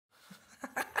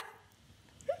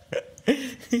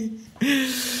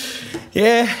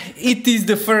Yeah, it is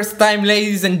the first time,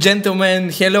 ladies and gentlemen.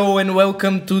 Hello and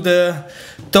welcome to the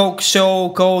talk show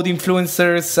called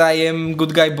Influencers. I am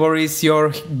Good Guy Boris,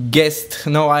 your guest.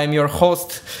 No, I am your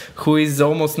host, who is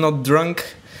almost not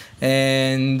drunk.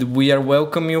 And we are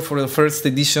welcome you for the first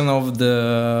edition of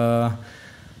the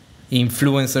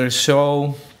Influencer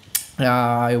show.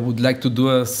 I would like to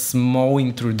do a small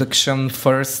introduction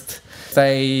first.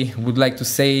 I would like to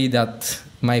say that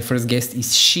my first guest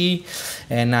is she,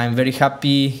 and I'm very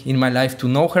happy in my life to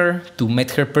know her, to meet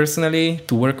her personally,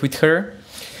 to work with her.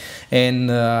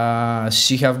 And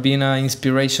she have been an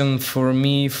inspiration for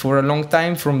me for a long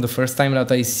time, from the first time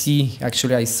that I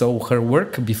saw her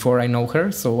work before I know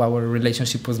her. So our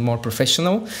relationship was more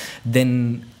professional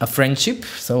than a friendship.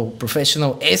 So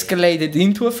professional escalated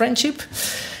into a friendship.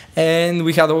 And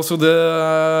we had also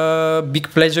the big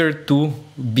pleasure to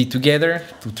be together,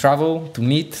 to travel, to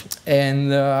meet.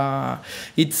 And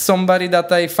it's somebody that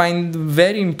I find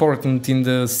very important in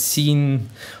the scene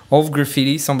of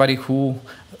graffiti, somebody who,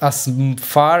 as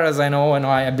far as I know and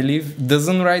I believe,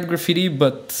 doesn't write graffiti,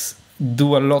 but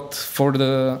do a lot for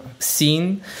the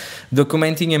scene,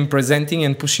 documenting and presenting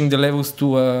and pushing the levels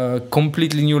to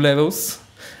completely new levels,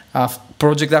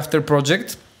 project after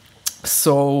project.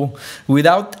 So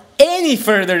without any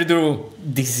further ado,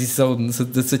 this is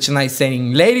such a nice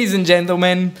saying. Ladies and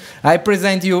gentlemen, I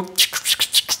present you.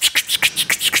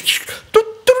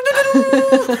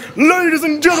 Ladies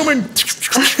and gentlemen,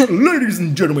 ladies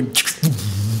and gentlemen,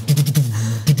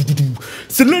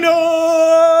 Selina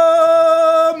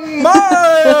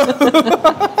Miles.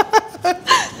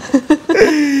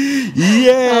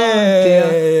 Yeah. Oh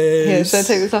dear. Here, should I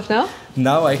take this off now?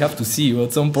 Now I have to see you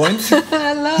at some point.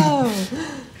 Hello.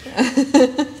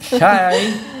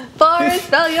 Hi. Boris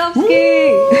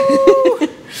Belyovsky.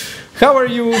 How are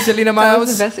you, Selina That was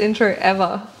Miles? the best intro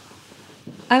ever.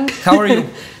 How are you?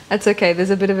 That's okay.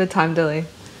 There's a bit of a time delay.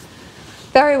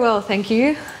 Very well, thank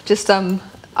you. Just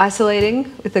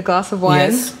isolating with a glass of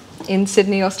wine in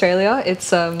Sydney, Australia.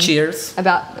 It's Cheers.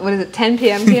 About 10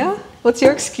 p.m. here. What's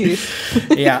your excuse?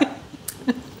 Yeah.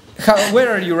 Where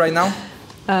are you right now?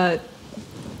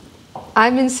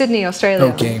 I'm in Sydney,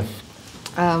 Australia. Okay.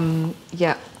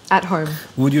 Yeah, at home.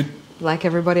 Would you? Like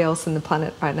everybody else in the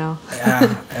planet right now.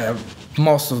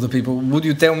 Most of the people. Would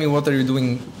you tell me what are you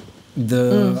doing?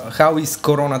 How is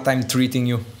Corona time treating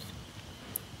you?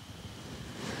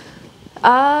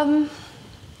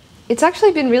 It's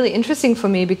actually been really interesting for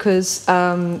me because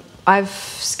I've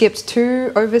skipped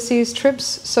 2 overseas trips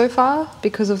so far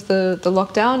because of the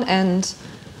lockdown, and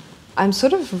I'm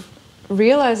sort of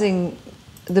realizing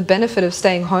the benefit of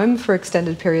staying home for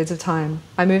extended periods of time.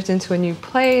 I moved into a new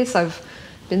place. I've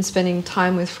been spending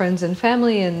time with friends and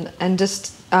family, and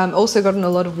just also gotten a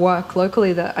lot of work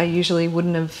locally that I usually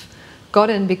wouldn't have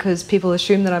gotten because people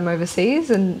assume that I'm overseas.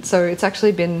 And so it's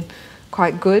actually been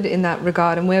quite good in that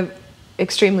regard. And we're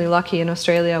extremely lucky in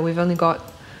Australia. We've only got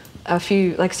a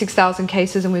few, like 6,000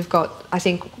 cases, and we've got, I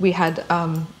think we had,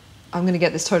 I'm going to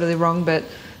get this totally wrong, but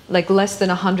like less than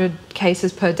 100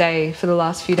 cases per day for the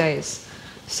last few days.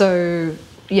 So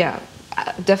yeah,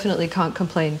 definitely can't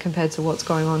complain compared to what's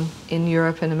going on in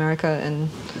Europe and America and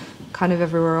kind of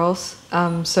everywhere else.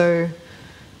 So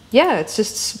yeah,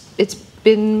 it's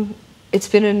been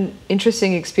an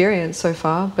interesting experience so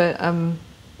far, but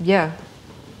yeah,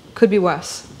 could be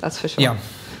worse, that's for sure. Yeah.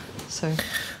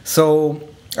 So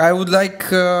I would like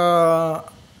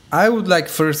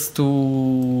first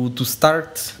to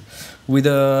start with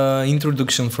an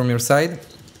introduction from your side.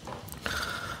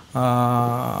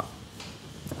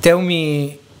 Tell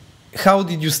me, how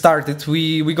did you start it?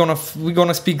 We're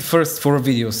gonna speak first for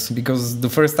videos, because the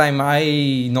first time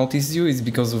I noticed you is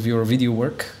because of your video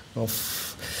work, of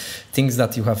things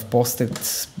that you have posted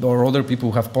or other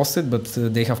people have posted, but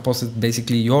they have posted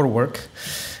basically your work.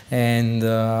 And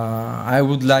I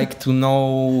would like to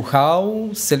know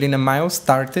how Selina Miles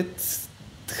started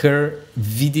her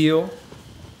video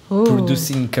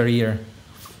producing career.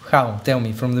 How? Tell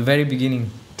me from the very beginning.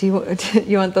 do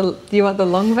you want the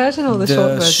long version or the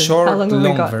short version? How long have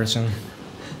we got? Version.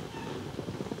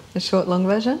 The short long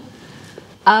version?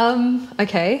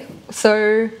 Okay,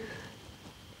 so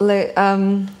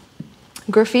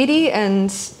graffiti and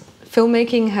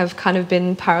filmmaking have kind of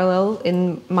been parallel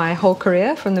in my whole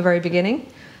career from the very beginning.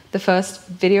 The first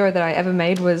video that I ever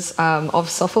made was of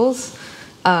Soffles,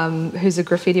 who's a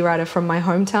graffiti writer from my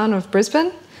hometown of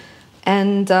Brisbane.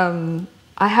 And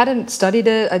I hadn't studied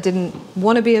it. I didn't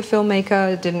want to be a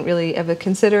filmmaker, didn't really ever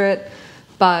consider it.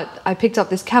 But I picked up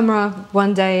this camera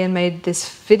one day and made this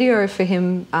video for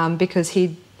him because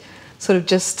he sort of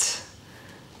just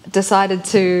decided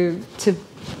to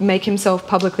make himself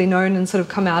publicly known and sort of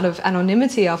come out of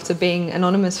anonymity after being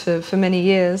anonymous for many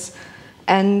years.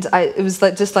 And it was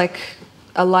like just like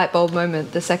a light bulb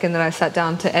moment the second that I sat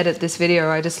down to edit this video.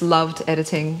 I just loved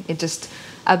editing. It just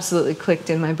absolutely clicked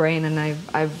in my brain, and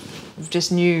I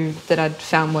just knew that I'd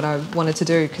found what I wanted to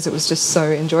do because it was just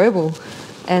so enjoyable.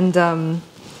 And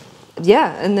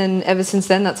yeah, and then ever since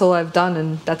then, that's all I've done,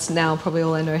 and that's now probably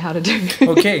all I know how to do.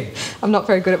 Okay. I'm not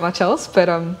very good at much else, but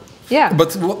yeah.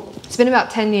 But it's been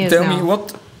about 10 years tell now. me,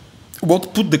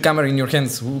 what put the camera in your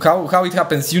hands? How it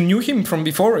happens? You knew him from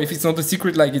before? If it's not a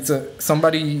secret, like it's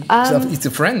it's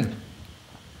a friend.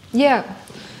 Yeah.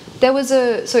 There was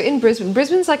so in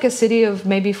Brisbane's like a city of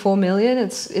maybe 4 million.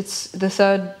 It's the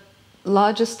third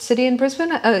largest city in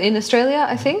Brisbane, in Australia,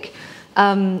 I think.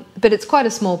 But it's quite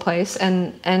a small place,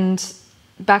 and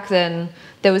back then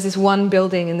there was this one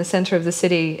building in the center of the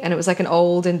city, and it was like an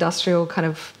old industrial kind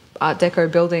of Art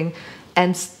Deco building,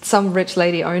 and some rich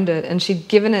lady owned it, and she'd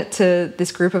given it to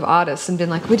this group of artists and been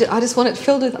like, I just want it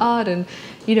filled with art, and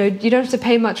you know, you don't have to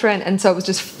pay much rent. And so it was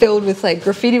just filled with like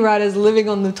graffiti writers living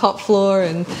on the top floor,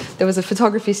 and there was a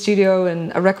photography studio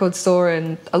and a record store,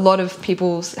 and a lot of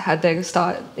people had their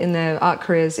start in their art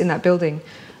careers in that building.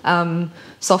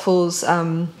 Soffles,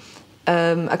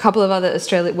 a couple of other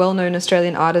well-known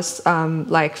Australian artists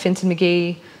like Finton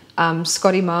McGee,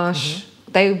 Scotty Marsh.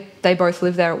 They both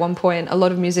lived there at one point. A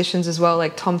lot of musicians as well,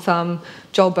 like Tom Thumb,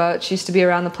 Joel Birch used to be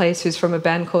around the place, who's from a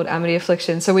band called Amity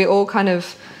Affliction. So we all kind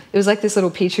of, it was like this little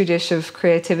petri dish of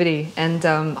creativity. And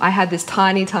I had this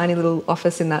tiny, tiny little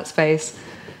office in that space.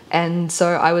 And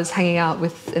so I was hanging out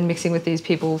with and mixing with these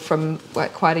people from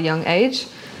like quite a young age.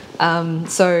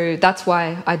 So that's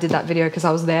why I did that video, because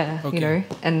I was there, Okay. you know,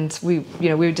 and we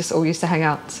just all used to hang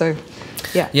out. So,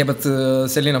 yeah. Yeah, but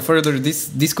Selina, further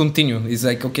this continue. It's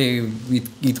like, okay,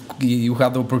 you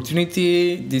had the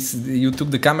opportunity. You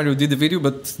took the camera, you did the video,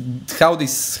 but how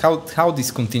this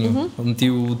continue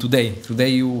until today? Today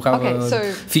you have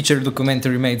a feature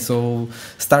documentary made. So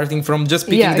starting from just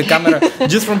picking the camera,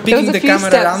 just from picking the camera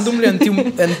randomly until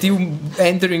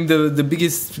entering the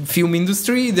biggest film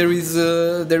industry, there is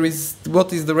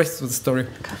what is the rest of the story?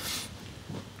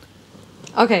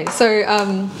 Okay, so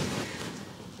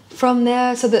from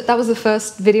there, so that was the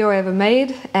first video I ever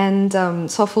made, and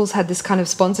Soffles had this kind of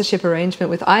sponsorship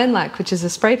arrangement with Iron Lac, which is a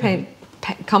spray paint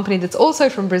company that's also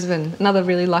from Brisbane. Another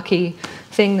really lucky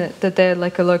thing that they're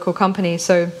like a local company.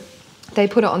 So they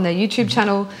put it on their YouTube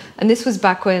channel, and this was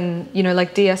back when, you know,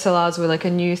 like DSLRs were like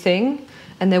a new thing,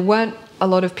 and there weren't a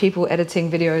lot of people editing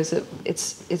videos.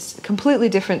 It's completely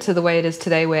different to the way it is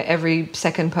today, where every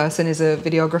second person is a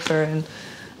videographer, and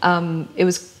it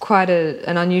was quite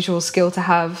an unusual skill to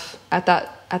have at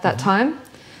that time.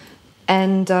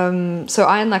 And so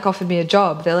Iron Lac offered me a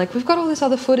job. They're like, we've got all this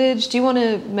other footage. Do you want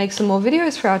to make some more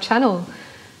videos for our channel?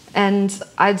 And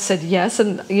I'd said yes,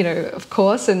 and you know, of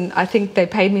course. And I think they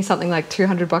paid me something like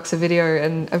 $200 a video,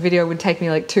 and a video would take me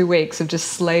like 2 weeks of just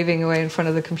slaving away in front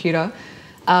of the computer.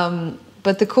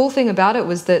 But the cool thing about it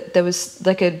was that there was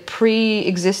like a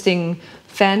pre-existing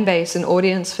fan base and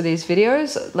audience for these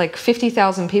videos. Like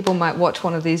 50,000 people might watch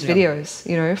one of these videos,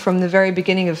 you know. From the very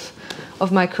beginning of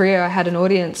my career, I had an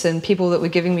audience and people that were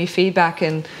giving me feedback,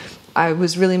 and I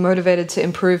was really motivated to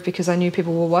improve because I knew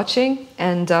people were watching.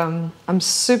 And I'm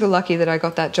super lucky that I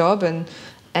got that job, and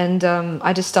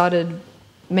I just started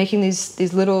making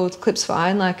these little clips for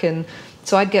Iron Lac. And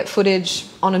so I'd get footage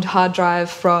on a hard drive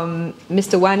from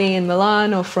Mr. Wani in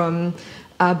Milan, or from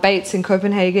Bates in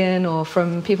Copenhagen, or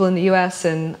from people in the US,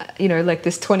 and you know, like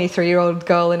this 23-year-old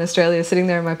girl in Australia sitting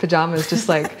there in my pajamas, just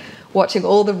like watching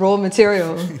all the raw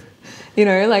material. You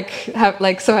know, if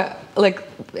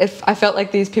I felt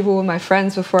like these people were my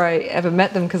friends before I ever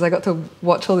met them, because I got to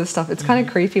watch all this stuff. It's kind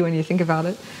of creepy when you think about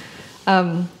it.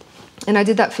 And I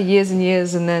did that for years and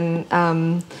years, and then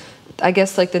I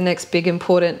guess like the next big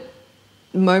important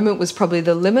moment was probably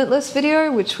the Limitless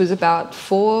video, which was about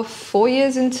four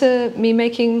years into me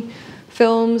making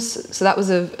films. So that was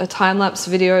a time-lapse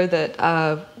video that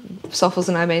Soffles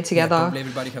and I made together. Yeah, probably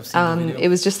everybody have seen the video. It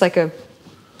was just like and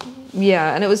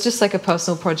it was just like a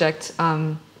personal project,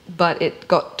 but it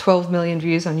got 12 million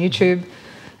views on YouTube,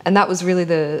 and that was really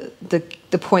the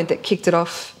point that kicked it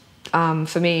off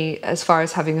for me as far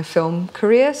as having a film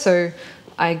career. So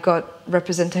I got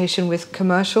representation with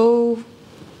commercial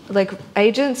like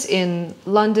agents in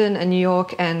London and New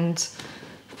York and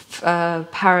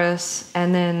Paris,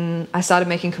 and then I started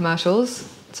making commercials.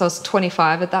 So I was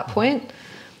 25 at that point,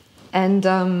 and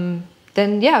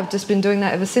then I've just been doing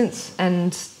that ever since.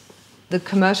 And the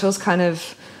commercials kind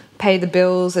of pay the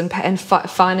bills and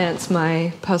finance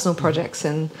my personal projects.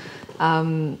 And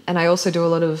And I also do a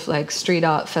lot of like street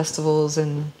art festivals,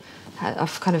 and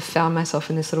I've kind of found myself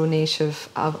in this little niche of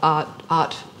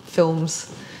art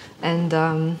films.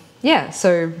 And yeah,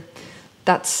 so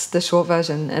that's the short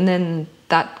version. And then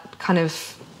that kind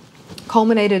of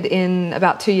culminated in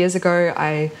about 2 years ago.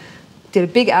 I did a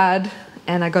big ad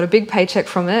and I got a big paycheck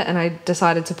from it, and I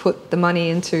decided to put the money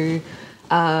into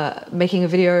making a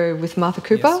video with Martha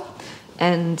Cooper. Yes.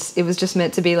 And it was just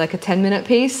meant to be like a 10-minute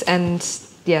piece, and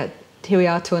yeah, here we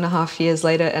are 2.5 years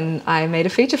later, and I made a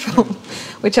feature film,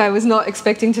 which I was not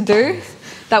expecting to do.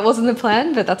 That wasn't the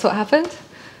plan, but that's what happened.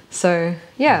 So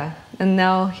yeah, and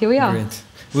now here we are. Great.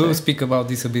 We will speak about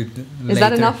this a bit later. Is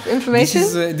that enough information?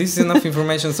 This is enough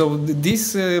information. So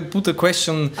this put a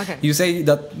question. Okay. You say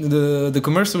that the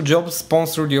commercial jobs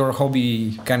sponsored your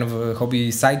hobby, kind of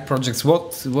hobby side projects.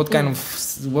 What kind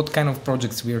of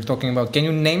projects we are talking about? Can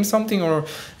you name something or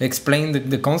explain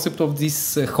the concept of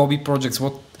these hobby projects?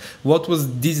 What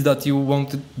was this that you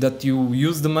wanted, that you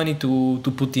used the money to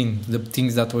put in, the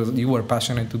things that you were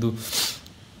passionate to do?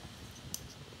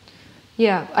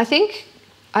 Yeah, I think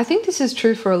this is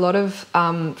true for a lot of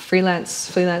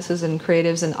freelancers and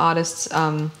creatives and artists,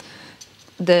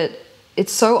 that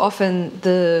it's so often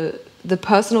the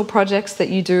personal projects that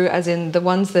you do, as in the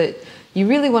ones that you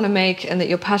really want to make and that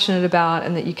you're passionate about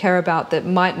and that you care about, that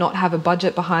might not have a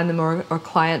budget behind them or a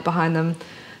client behind them.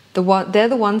 They're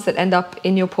the ones that end up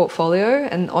in your portfolio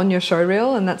and on your show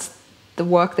reel, and that's the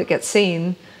work that gets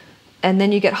seen. And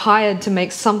then you get hired to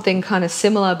make something kind of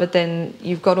similar, but then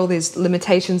you've got all these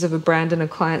limitations of a brand and a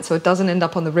client, so it doesn't end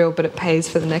up on the reel, but it pays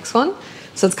for the next one.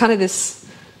 So it's kind of this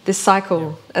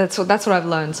cycle. Yeah. That's what I've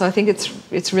learned. So I think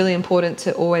it's really important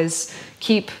to always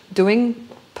keep doing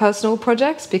personal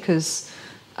projects, because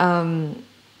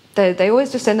they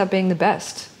always just end up being the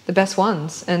best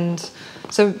ones. And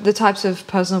so the types of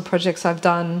personal projects I've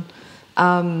done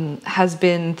has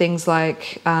been things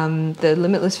like the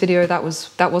Limitless video that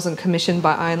wasn't commissioned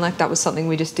by Iron, like that was something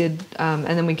we just did, and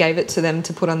then we gave it to them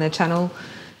to put on their channel.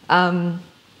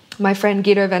 My friend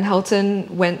Guido van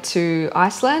Helten went to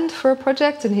Iceland for a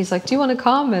project, and he's like, "Do you want to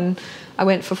come?" And I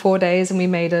went for 4 days, and we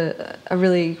made a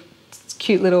really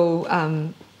cute little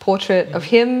portrait of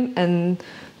him, and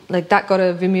like that got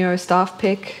a Vimeo staff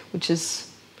pick, which is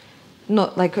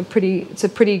not like it's a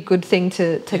pretty good thing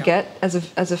to get as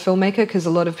a filmmaker, because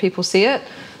a lot of people see it.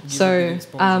 So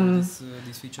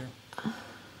this feature.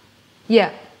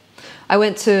 Yeah, I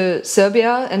went to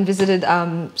Serbia and visited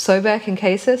Sobek and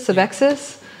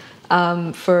Sobexis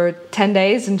for 10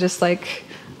 days, and just like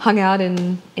hung out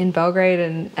in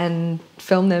Belgrade and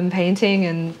filmed them painting,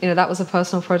 and that was a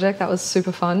personal project. That was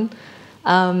super fun.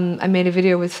 I made a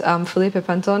video with Felipe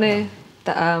Pantone.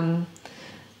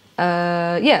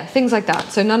 Things like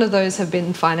that. So none of those have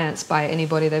been financed by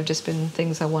anybody. They've just been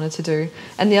things I wanted to do.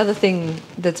 And the other thing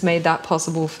that's made that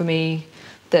possible for me,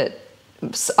 that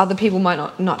other people might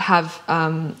not have,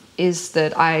 is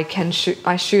that I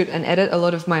shoot and edit a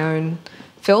lot of my own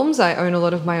films. I own a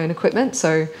lot of my own equipment.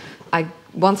 So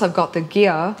once I've got the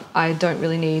gear, I don't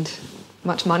really need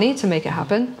much money to make it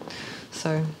happen.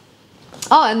 So...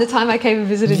 Oh, and the time I came and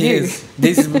visited you.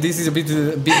 This is a bit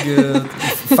big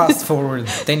fast forward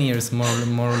 10 years more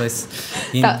or less.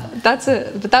 But that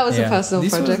was a personal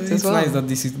project as well. It's nice that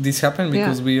this happened,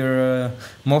 because we are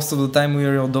most of the time we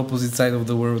are on the opposite side of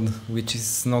the world, which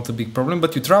is not a big problem.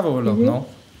 But you travel a lot, no?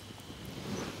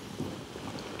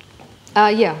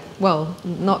 Yeah, well,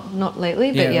 not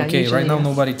lately, but yeah. Okay. Right now, yes.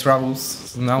 nobody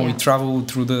travels. Now we travel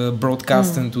through the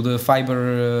broadcast and to the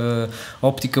fiber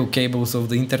optical cables of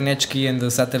the internet and the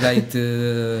satellite.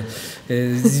 This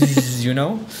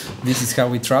is how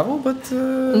we travel. But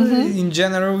in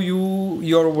general,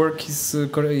 your work is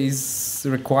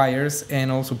requires and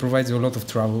also provides you a lot of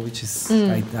travel, which is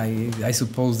I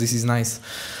suppose this is nice.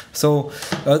 So,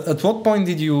 at what point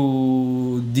did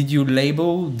you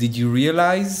label? Did you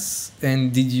realize?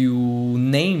 And did you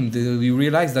you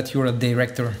realize that you're a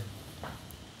director?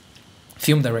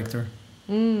 Film director?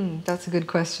 That's a good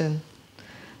question.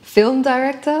 Film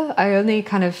director? I only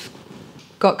kind of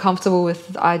got comfortable with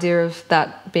the idea of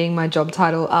that being my job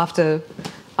title after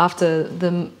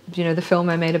the film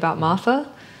I made about Martha.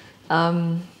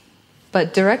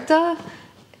 But director,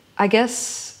 I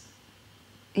guess,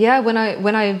 yeah, when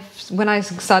I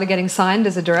started getting signed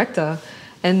as a director.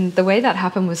 And the way that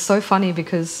happened was so funny,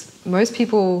 because most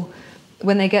people,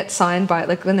 when they get signed by,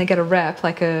 like when they get a rep,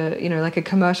 like a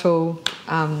commercial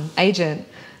agent,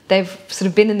 they've sort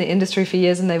of been in the industry for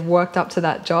years and they've worked up to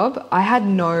that job. I had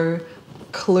no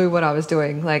clue what I was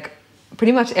doing. Like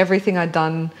pretty much everything I'd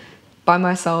done by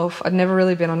myself. I'd never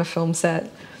really been on a film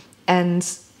set. And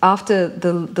after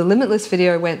the Limitless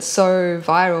video went so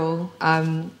viral,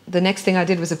 the next thing I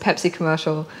did was a Pepsi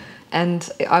commercial. And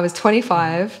I was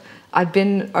 25. I'd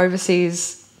been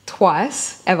overseas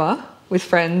twice ever with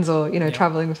friends or, you know,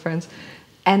 traveling with friends.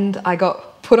 And I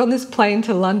got put on this plane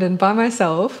to London by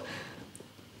myself.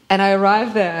 And I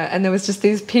arrived there and there was just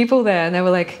these people there and they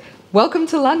were like, welcome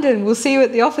to London. We'll see you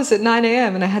at the office at 9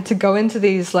 a.m. And I had to go into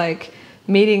these like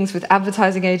meetings with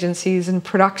advertising agencies and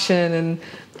production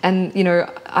and you know,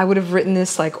 I would have written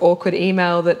this like awkward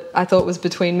email that I thought was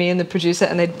between me and the producer,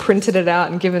 and they'd printed it out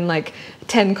and given like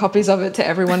 10 copies of it to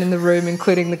everyone in the room,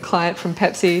 including the client from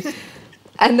Pepsi.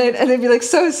 And they'd be like,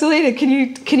 so Selina, can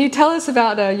you tell us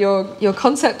about your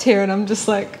concept here? And I'm just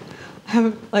like,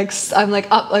 I'm like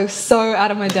so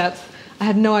out of my depth. I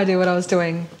had no idea what I was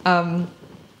doing.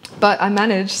 But I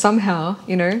managed somehow,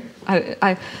 you know.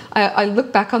 I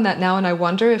look back on that now and I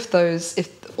wonder if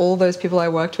all those people I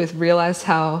worked with realized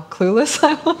how clueless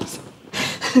I was.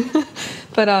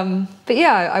 But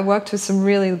yeah, I worked with some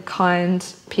really kind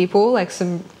people, like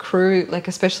some crew, like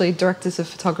especially directors of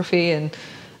photography, and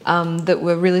that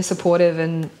were really supportive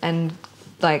and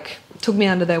like took me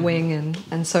under their wing,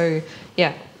 and so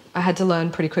yeah, I had to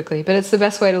learn pretty quickly. But it's the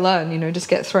best way to learn, you know, just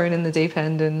get thrown in the deep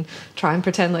end and try and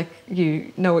pretend like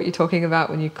you know what you're talking about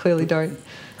when you clearly don't.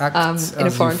 In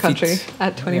a foreign country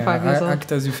at 25 years old.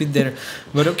 Act as you fit there.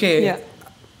 But okay,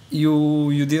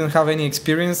 you didn't have any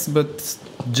experience, but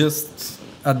just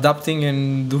adapting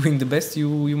and doing the best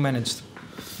you managed.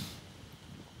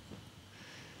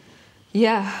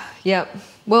 Yeah.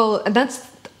 Well,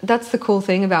 that's the cool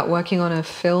thing about working on a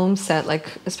film set, like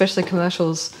especially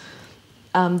commercials.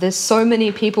 There's so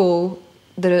many people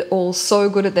that are all so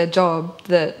good at their job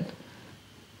that,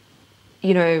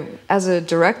 you know, as a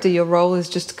director, your role is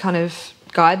just to kind of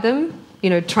guide them, you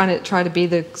know, try to be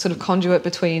the sort of conduit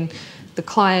between the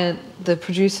client, the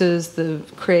producers, the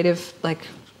creative like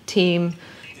team,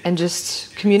 and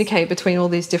just communicate between all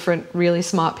these different really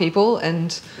smart people.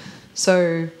 And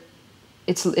so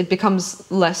it becomes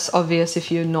less obvious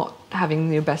if you're not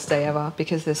having your best day ever,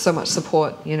 because there's so much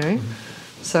support, you know.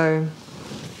 So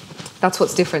that's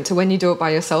what's different to when you do it by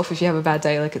yourself. If you have a bad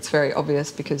day, like it's very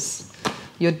obvious because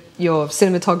you're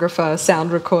cinematographer,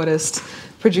 sound recordist,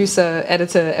 producer,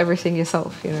 editor, everything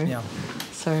yourself, you know. Yeah.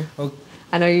 So okay.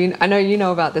 I know you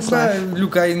know about this life.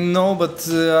 Look, I know, but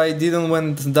I didn't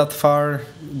went that far.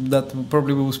 That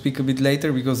probably we'll speak a bit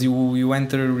later, because you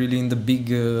enter really in the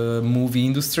big movie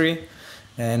industry,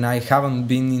 and I haven't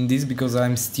been in this because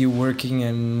I'm still working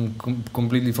and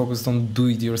completely focused on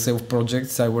do-it-yourself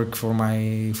projects. I work for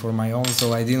my own,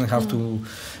 so I didn't have to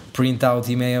print out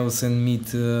emails and meet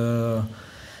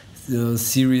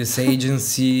serious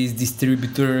agencies,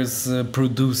 distributors,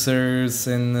 producers,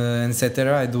 and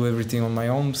etc. I do everything on my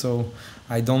own, so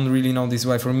I don't really know this.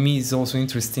 Why for me it's also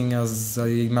interesting, as I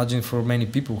imagine for many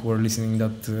people who are listening,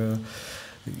 that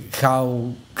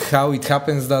how it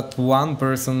happens that one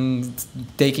person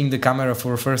taking the camera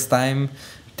for the first time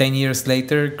 10 years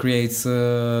later creates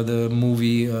the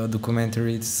movie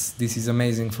documentary. This is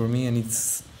amazing for me, and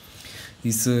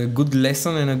it's a good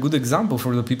lesson and a good example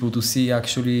for the people to see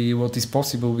actually what is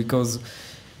possible. Because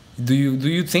do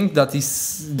you think that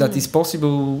is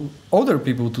possible other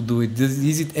people to do it?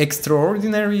 Is it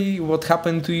extraordinary what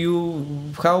happened to you?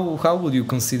 How would you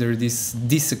consider this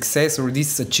success or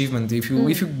this achievement? If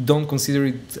you don't consider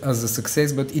it as a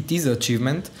success, but it is an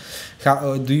achievement,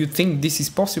 do you think this is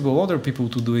possible other people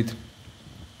to do it?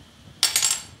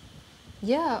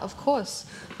 Yeah, of course.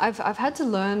 I've had to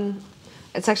learn.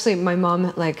 It's actually my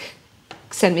mom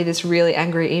sent me this really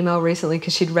angry email recently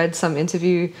because she'd read some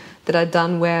interview that I'd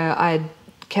done where I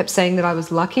kept saying that I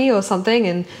was lucky or something,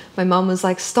 and my mom was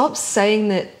like, stop saying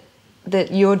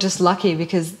that you're just lucky,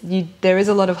 because there is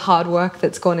a lot of hard work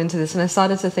that's gone into this. And I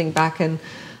started to think back, and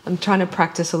I'm trying to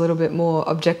practice a little bit more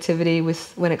objectivity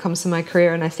when it comes to my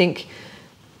career. And I think,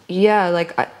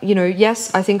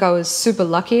 yes, I think I was super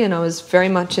lucky, and I was very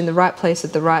much in the right place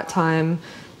at the right time.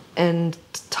 And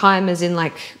time as in I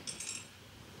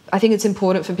think it's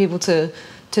important for people to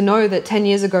know that 10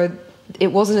 years ago it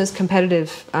wasn't as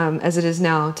competitive as it is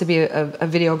now to be a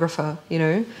videographer, you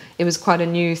know. It was quite a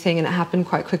new thing, and it happened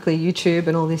quite quickly, YouTube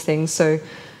and all these things. So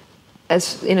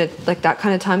as in that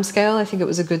kind of time scale, I think it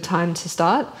was a good time to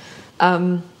start.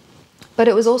 But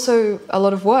it was also a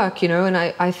lot of work, you know, and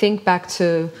I think back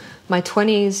to my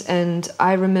 20s, and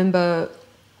I remember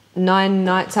 9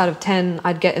 nights out of 10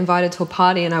 I'd get invited to a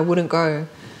party and I wouldn't go.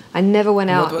 I never went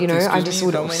out, you know. I just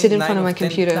would sit in front of my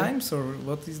computer. 9 times, or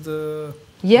what is the...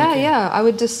 Yeah.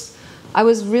 I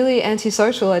was really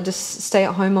antisocial. I'd just stay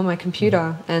at home on my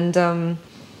computer. And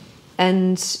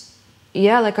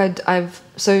yeah, like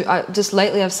just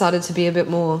lately I've started to be a bit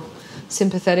more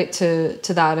sympathetic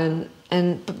to that, and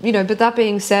you know, but that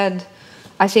being said,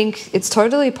 I think it's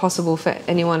totally possible for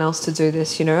anyone else to do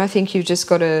this. You know, I think you've just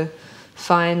got to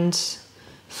find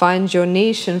your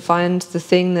niche and find the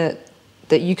thing that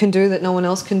you can do that no one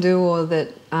else can do, or that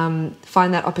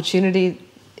find that opportunity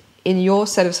in your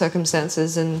set of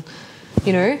circumstances. And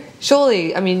you know,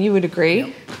 surely, I mean, you would agree.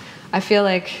 Yep. I feel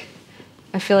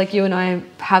like you and I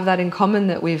have that in common,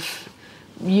 that we've,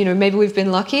 you know, maybe we've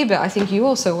been lucky, but I think you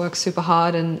also work super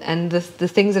hard, and the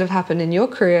things that have happened in your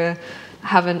career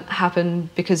haven't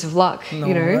happened because of luck. No,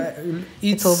 you know,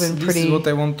 it's all been pretty. This is what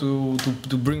I want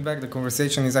to bring back the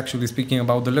conversation, is actually speaking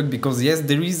about the luck, because yes,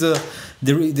 there is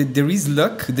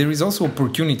luck. There is also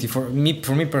opportunity for me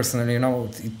personally. You know,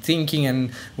 thinking, and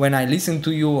when I listen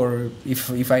to you, or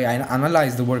if I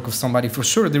analyze the work of somebody, for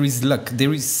sure there is luck.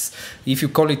 There is, if you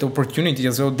call it opportunity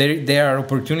as well, there are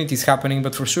opportunities happening.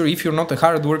 But for sure, if you're not a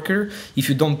hard worker, if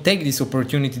you don't take this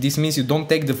opportunity, this means you don't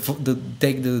take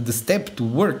the step to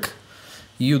work.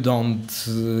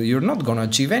 You're not gonna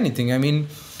achieve anything. I mean,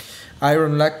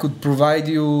 Iron Luck could provide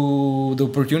you the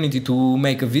opportunity to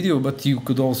make a video, but you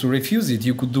could also refuse it.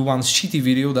 You could do one shitty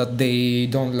video that they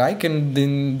don't like, and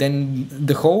then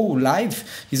the whole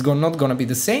life is not gonna be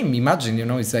the same. Imagine, you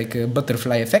know, it's like a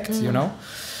butterfly effect, you know.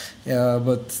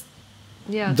 But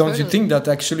yeah, don't totally. you think that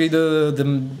actually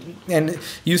and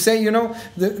you say, you know,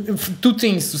 two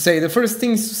things to say. The first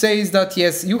thing to say is that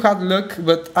yes, you had luck,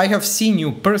 but I have seen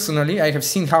you personally. I have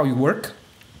seen how you work,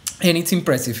 and it's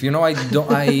impressive. You know, I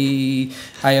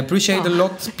appreciate a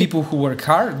lot people who work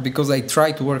hard, because I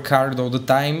try to work hard all the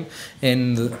time,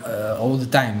 and all the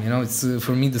time. You know, it's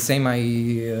for me the same. I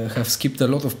have skipped a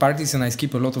lot of parties, and I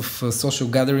skip a lot of social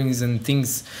gatherings and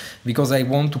things, because I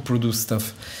want to produce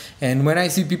stuff. And when I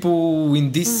see people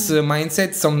in this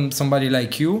mindset, somebody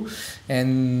like you,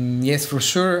 and yes, for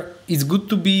sure, it's good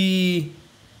to be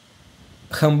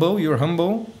humble. You're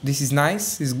humble. This is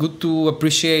nice. It's good to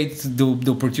appreciate the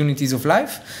opportunities of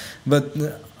life. But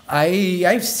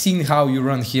I've seen how you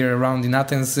run here around in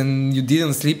Athens, and you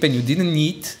didn't sleep and you didn't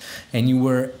eat, and you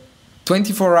were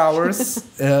 24 hours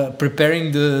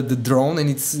preparing the drone. And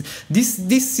it's this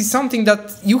is something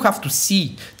that you have to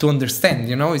see to understand.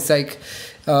 You know, it's like.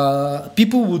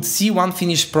 People would see one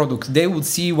finished product, they would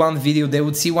see one video, they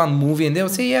would see one movie, and they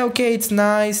would say, yeah, okay, it's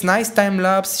nice time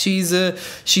lapse, she's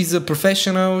a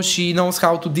professional, she knows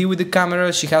how to deal with the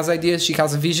camera, she has ideas, she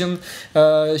has a vision,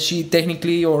 she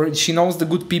technically, or she knows the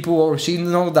good people, or she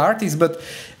knows the artists. But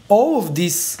all of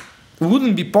this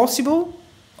wouldn't be possible,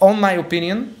 on my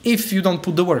opinion, if you don't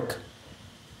put the work.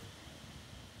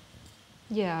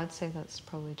 Yeah, I'd say that's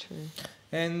probably true.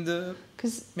 And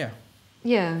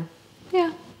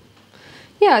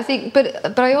yeah, I think,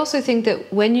 but I also think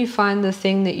that when you find the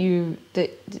thing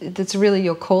that's really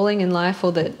your calling in life,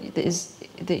 or that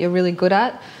you're really good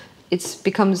at, it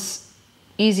becomes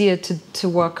easier to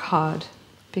work hard,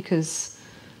 because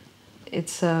it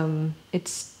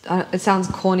sounds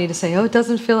corny to say, oh, it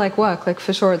doesn't feel like work. Like,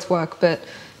 for sure it's work, but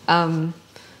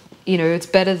you know, it's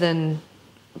better than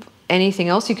anything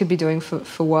else you could be doing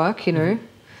for work, you know.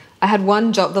 I had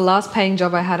one job, the last paying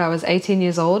job I had, I was 18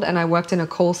 years old, and I worked in a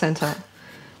call center.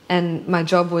 And my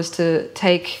job was to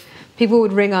people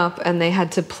would ring up, and they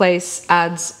had to place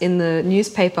ads in the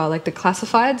newspaper, like the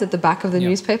classifieds at the back of the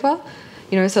newspaper.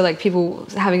 You know, so like people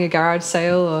having a garage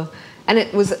sale, and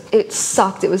it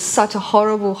sucked. It was such a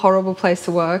horrible place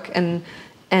to work, and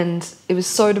it was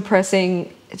so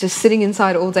depressing, just sitting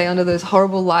inside all day under those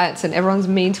horrible lights, and everyone's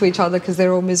mean to each other because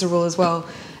they're all miserable as well.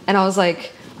 And I was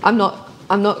like, I'm not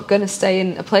going to stay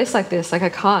in a place like this. Like, I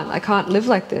can't live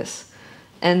like this.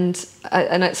 And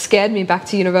it scared me back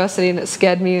to university, and it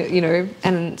scared me, you know.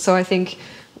 And so I think,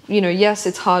 you know, yes,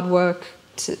 it's hard work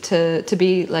to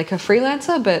be like a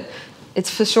freelancer, but it's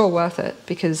for sure worth it,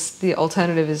 because the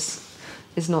alternative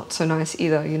is not so nice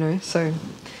either, you know. So,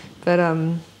 but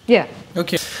yeah.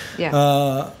 Okay.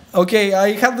 Yeah. Okay.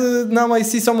 Now I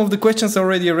see some of the questions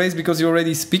already raised, because you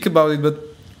already speak about it, but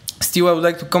still, I would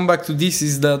like to come back to this,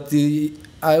 is that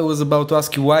I was about to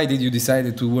ask you, why did you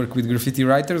decide to work with graffiti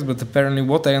writers? But apparently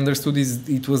what I understood is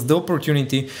it was the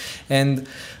opportunity. And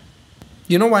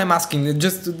you know why I'm asking?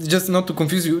 Just not to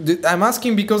confuse you. I'm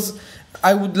asking because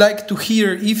I would like to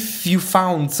hear if you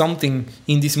found something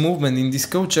in this movement, in this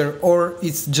culture, or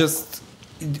it's just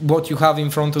what you have in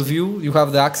front of you. You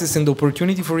have the access and the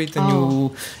opportunity for it, and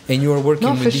you are working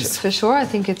with this. For sure. I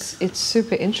think it's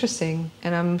super interesting,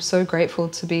 and I'm so grateful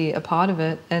to be a part of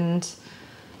it. And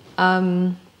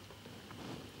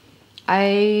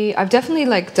I've definitely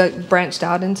branched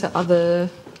out into other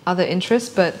interests,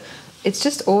 but it's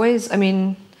just always, I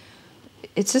mean,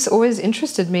 it's just always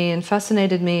interested me and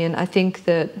fascinated me, and I think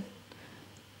that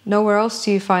nowhere else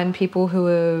do you find people who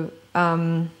are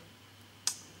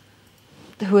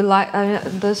like,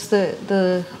 there's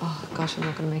the oh gosh, I'm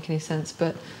not going to make any sense,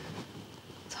 but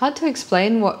it's hard to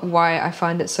explain why I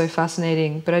find it so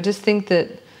fascinating. But I just think that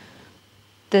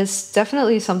there's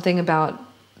definitely something about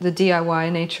the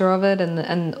DIY nature of it,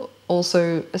 and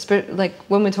also like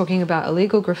when we're talking about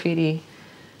illegal graffiti,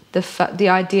 the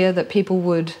idea that people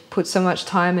would put so much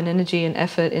time and energy and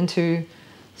effort into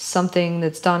something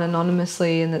that's done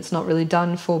anonymously and that's not really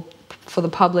done for the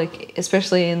public,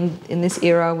 especially in this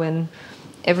era when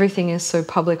everything is so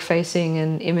public facing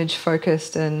and image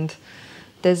focused, and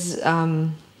there's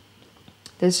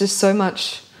just so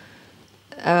much,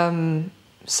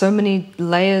 so many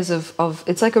layers of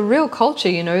it's like a real culture,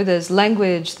 you know. There's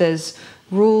language, there's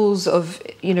rules of,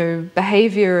 you know,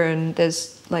 behavior, and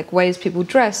there's like ways people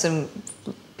dress and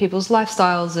people's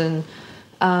lifestyles, and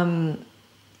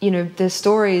you know, there's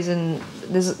stories, and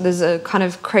there's a kind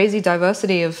of crazy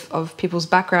diversity of people's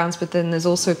backgrounds, but then there's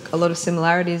also a lot of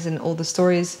similarities in all the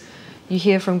stories you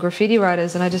hear from graffiti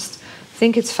writers, and I just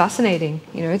think it's fascinating.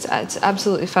 You know, it's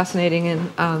absolutely fascinating,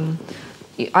 and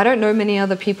I don't know many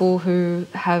other people who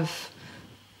have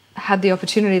had the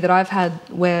opportunity that I've had,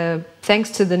 where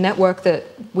thanks to the network that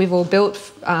we've all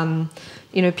built,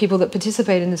 you know, people that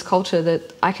participate in this culture,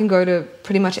 that I can go to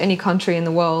pretty much any country in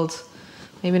the world,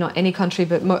 maybe not any country,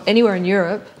 but anywhere in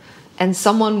Europe, and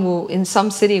someone will, in some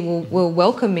city, will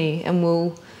welcome me, and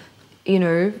will, you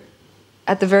know,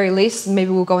 at the very least,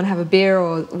 maybe we'll go and have a beer,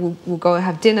 or we'll go and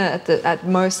have dinner. At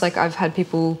most, like, I've had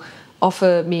people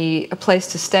offer me a place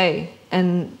to stay,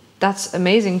 and that's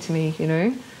amazing to me, you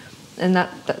know, and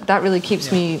that really keeps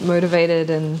me motivated,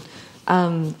 and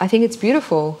I think it's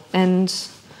beautiful, and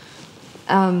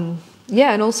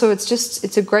yeah, and also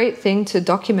it's a great thing to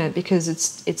document, because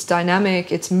it's dynamic,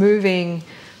 it's moving,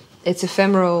 it's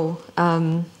ephemeral,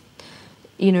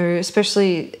 you know,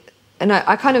 especially, and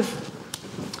I kind of,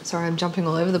 sorry, I'm jumping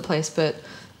all over the place, but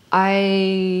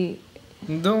Don't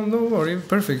worry,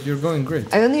 perfect, you're going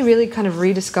great. I only really kind of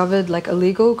rediscovered like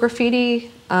illegal graffiti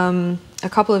a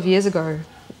couple of years ago,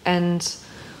 and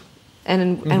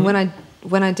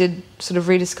when I did sort of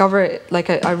rediscover it, like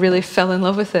I really fell in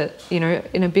love with it, you know,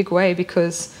 in a big way,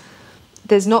 because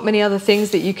there's not many other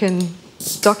things that you can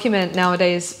document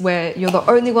nowadays where you're the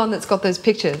only one that's got those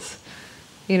pictures,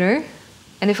 you know,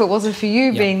 and if it wasn't for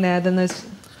you being there, then those,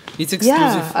 it's exclusive.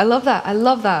 Yeah, I love that,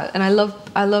 and I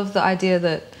love the idea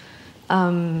that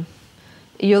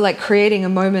you're like creating a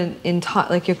moment in time,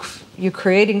 like you're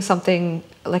creating something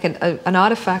like an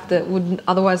artifact that would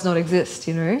otherwise not exist,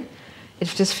 you know. It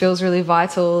just feels really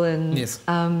vital, and yes.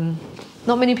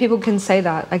 Not many people can say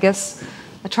that. I guess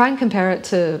I try and compare it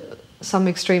to some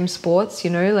extreme sports, you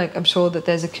know, like I'm sure that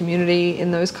there's a community in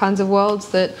those kinds of worlds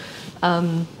that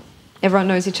everyone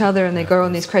knows each other and they go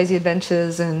on these crazy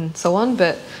adventures and so on,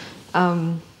 but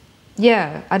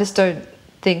yeah, I just don't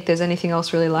think there's anything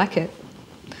else really like it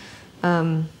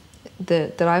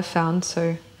that I've found,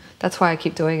 so that's why I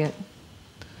keep doing it.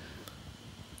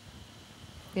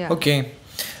 Yeah. Okay.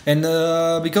 And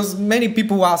because many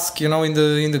people ask, you know,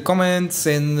 in the comments,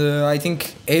 and I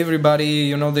think everybody,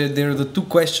 you know, there are the two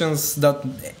questions that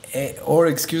or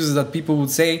excuses that people would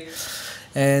say,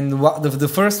 and the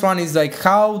first one is like,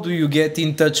 how do you get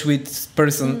in touch with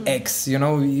person X? You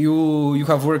know, you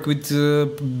have worked with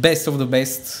best of the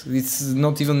best. It's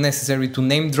not even necessary to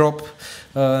name drop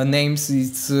names.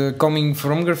 It's coming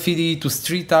from graffiti to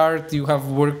street art. You have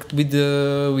worked with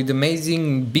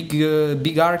amazing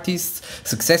big artists,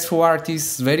 successful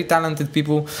artists, very talented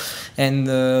people, and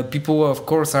people of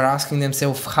course are asking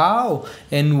themselves how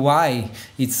and why.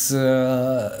 It's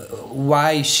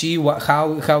why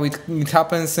how it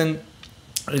happens. And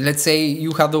let's say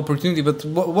you have the opportunity, but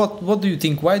what do you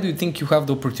think? Why do you think you have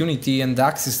the opportunity and the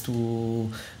access to?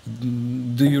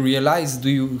 Do you realize?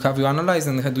 Have you analyzed,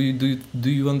 and do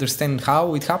you understand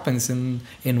how it happens and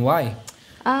why?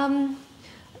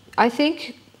 I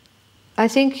think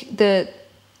that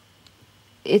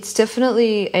it's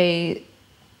definitely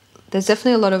there's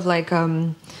definitely a lot of like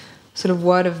sort of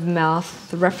word of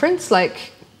mouth reference,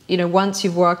 like, you know, once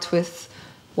you've worked with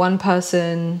one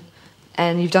person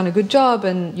and you've done a good job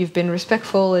and you've been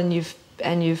respectful and you've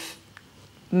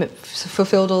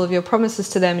fulfilled all of your promises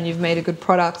to them and you've made a good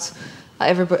product,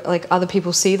 everybody, like other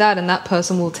people see that, and that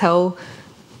person will tell,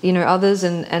 you know, others,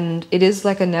 and it is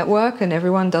like a network, and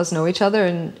everyone does know each other,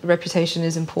 and reputation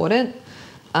is important.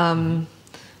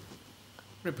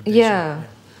 Yeah.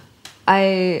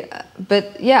 I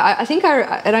think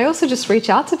I also just reach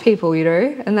out to people, you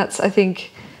know, and that's, I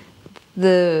think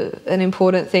an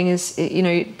important thing is, you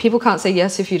know, people can't say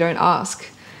yes if you don't ask.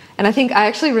 And I think I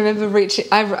actually remember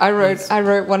I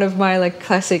wrote one of my like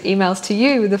classic emails to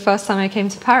you the first time I came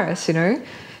to Paris, you know,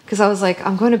 because I was like,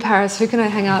 I'm going to Paris, who can I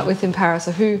hang out with in Paris,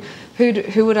 or who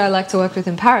would I like to work with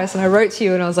in Paris? And I wrote to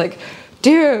you and I was like,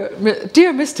 Dear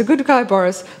Mr. Good Guy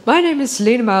Boris, my name is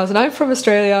Selina Miles and I'm from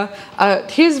Australia.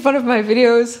 Here's one of my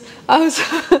videos.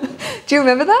 Do you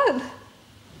remember that?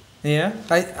 Yeah,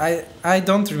 I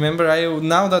don't remember.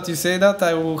 Now that you say that,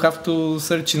 I will have to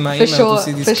search in my email to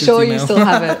see this. For sure, email. you still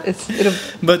have it.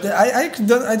 But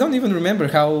I don't even remember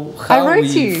how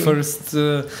we first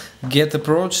get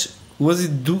approached. Was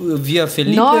it via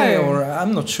Felipe or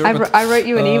I'm not sure. I wrote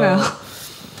you an email.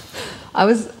 I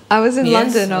was in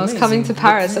London. I was coming to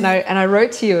Paris, and I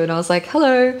wrote to you, and I was like,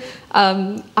 "Hello,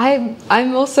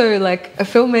 I'm also like a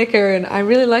filmmaker, and I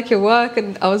really like your work,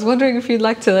 and I was wondering if you'd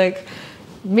like to like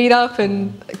meet up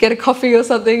and get a coffee or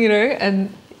something, you know."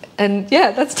 And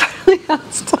yeah, that's totally how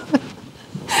it started.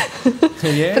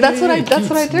 Yeah, but that's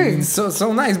what I do.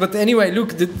 So nice. But anyway,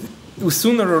 look,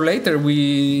 sooner or later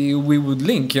we would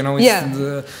link. You know,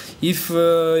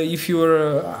 if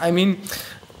you're, I mean.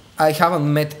 I haven't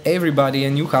met everybody,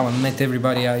 and you haven't met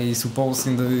everybody, I suppose,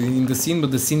 in the scene. But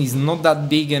the scene is not that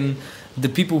big, and the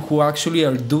people who actually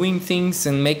are doing things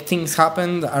and make things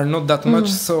happen are not that much.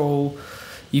 So,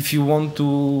 if you want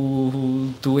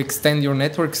to extend your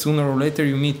network, sooner or later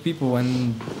you meet people,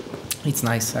 and it's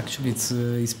nice. Actually,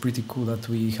 it's pretty cool that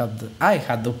I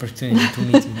had the opportunity to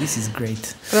meet you. This is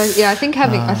great. But I think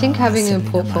having a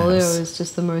portfolio is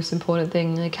just the most important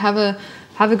thing. Like have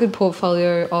a good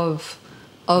portfolio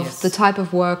of the type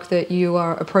of work that you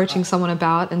are approaching someone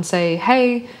about, and say,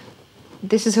 hey,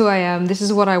 this is who I am, this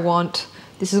is what I want,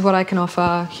 this is what I can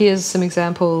offer, here's some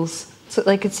examples. So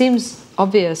like, it seems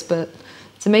obvious, but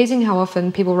it's amazing how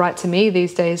often people write to me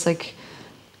these days, like,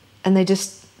 and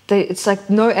it's like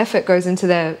no effort goes into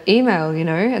their email, you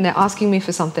know, and they're asking me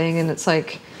for something, and it's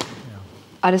like,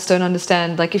 I just don't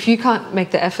understand. Like, if you can't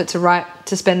make the effort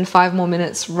to spend 5 more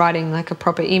minutes writing like a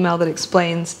proper email that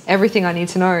explains everything I need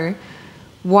to know,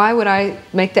 why would I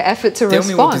make the effort to respond?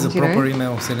 Tell me what is a proper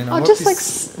email, Selina.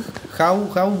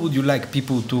 How would you like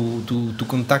people to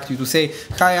contact you, to say,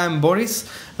 hi, I'm Boris,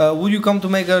 would you come to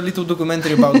make a little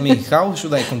documentary about me? How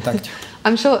should I contact you?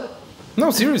 I'm sure...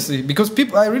 No, seriously, because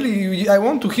people, I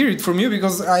want to hear it from you,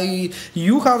 because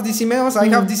you have these emails, I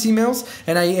have these emails,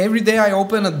 and every day I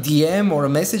open a DM or a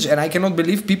message, and I cannot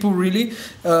believe people really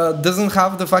doesn't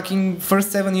have the fucking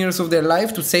first 7 years of their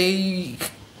life to say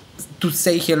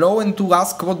hello and to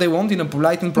ask what they want in a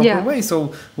polite and proper way.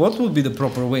 So what would be the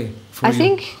proper way for you? I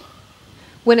think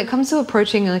when it comes to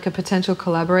approaching like a potential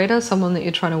collaborator, someone that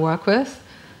you're trying to work with,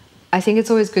 I think it's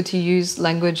always good to use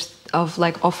language of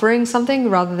like offering something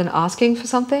rather than asking for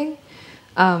something.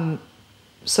 You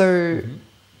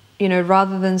know,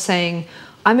 rather than saying,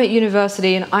 I'm at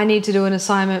university and I need to do an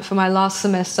assignment for my last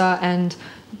semester, and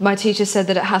my teacher said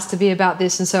that it has to be about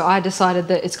this, and so I decided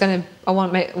that I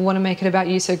want to make it about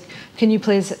you, so can you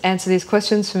please answer these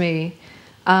questions for me?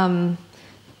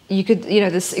 You could, you know,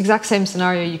 this exact same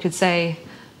scenario, you could say,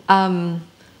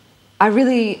 I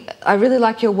really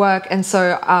like your work, and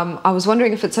so I was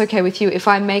wondering if it's okay with you if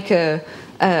I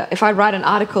if I write an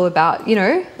article about, you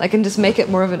know, like, and just make it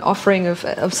more of an offering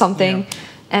of something.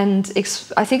 And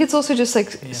I think it's also just like,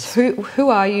 who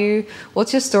are you?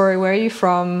 What's your story? Where are you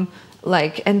from?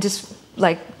 Like, and just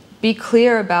like be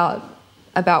clear about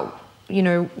you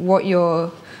know what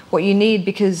you need,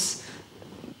 because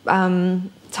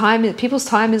people's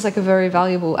time is like a very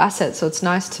valuable asset, so it's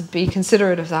nice to be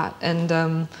considerate of that.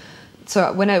 And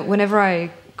so whenever I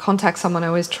contact someone, I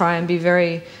always try and be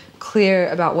very clear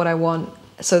about what I want,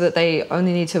 so that they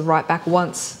only need to write back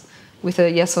once with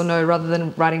a yes or no, rather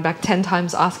than writing back 10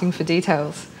 times asking for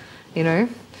details, you know.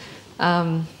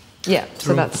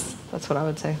 So that's what I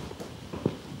would say.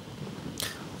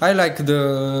 I like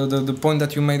the point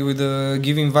that you made with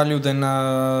giving value than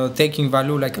taking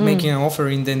value, like making an offer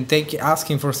and then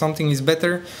asking for something is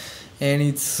better. And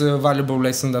it's a valuable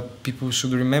lesson that people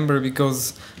should remember,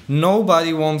 because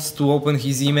nobody wants to open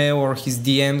his email or his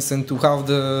DMs and to have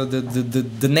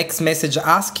the next message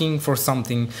asking for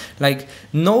something. Like,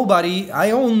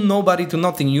 I own nobody to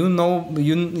nothing. You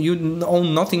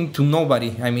own nothing to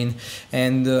nobody, I mean.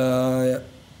 And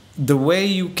the way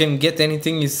you can get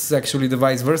anything is actually the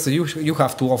vice versa. You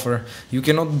have to offer. You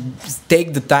cannot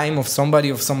take the time of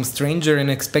some stranger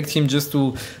and expect him just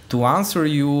to answer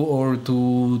you, or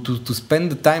to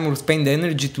spend the time or spend the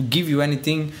energy to give you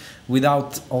anything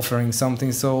without offering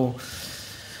something. So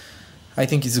I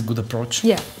think it's a good approach.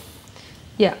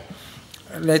 Yeah.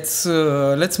 let's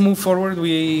move forward.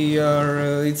 We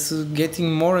are it's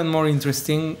getting more and more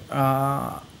interesting.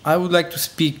 I would like to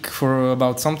speak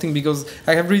about something because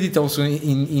I have read it also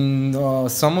in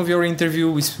some of your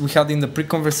interview. We had in the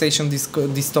pre-conversation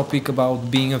this topic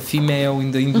about being a female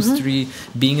in the industry,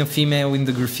 being a female in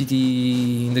the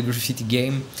graffiti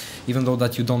game. Even though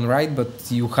that you don't write, but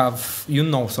you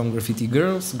know some graffiti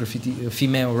girls,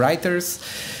 female writers,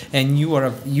 and you are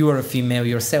a female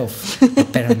yourself,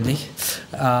 apparently.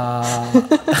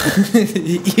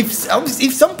 If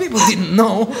some people didn't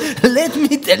know, let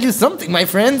me tell you something, my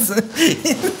friends.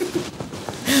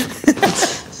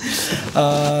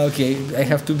 Okay, I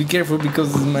have to be careful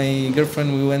because my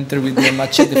girlfriend will enter with the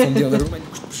machete from the other room.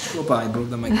 I broke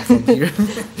the microphone here.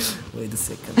 Wait a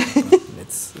second.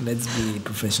 Let's be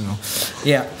professional.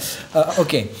 Yeah.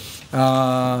 Okay.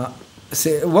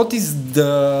 So what is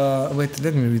the? Wait.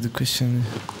 Let me read the question.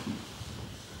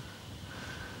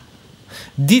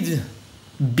 Did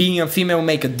being a female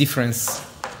make a difference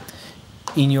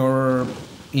in your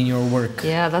work?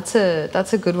 Yeah, that's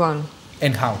a good one.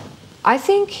 And how? I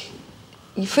think,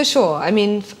 for sure. I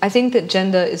mean, I think that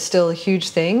gender is still a huge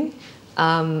thing.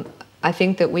 I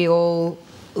think that we all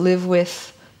live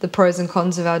with the pros and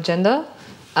cons of our gender.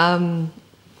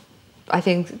 I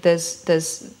think there's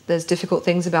difficult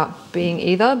things about being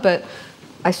either, but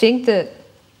I think that,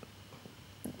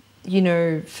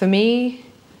 for me,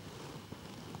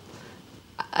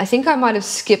 I think I might have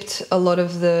skipped a lot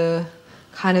of the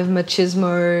kind of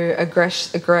machismo,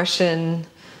 aggression,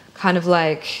 kind of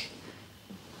like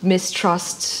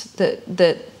mistrust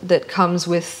that comes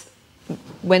with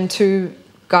when two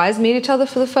guys meet each other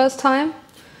for the first time.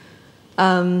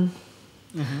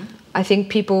 I think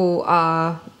people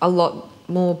are a lot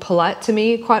more polite to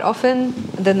me quite often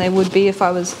than they would be if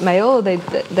I was male. They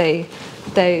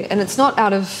and it's not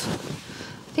out of.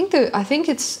 I think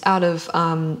it's out of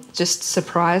just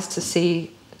surprise to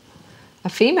see a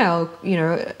female,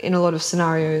 in a lot of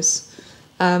scenarios.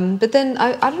 But then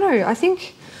I don't know. I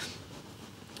think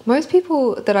most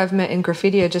people that I've met in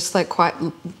graffiti are just like quite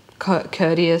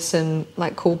courteous and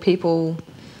like cool people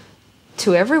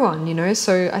to everyone,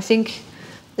 So I think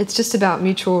it's just about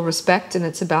mutual respect, and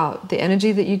it's about the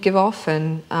energy that you give off.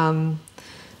 And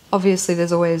obviously,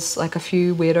 there's always like a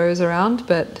few weirdos around,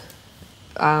 but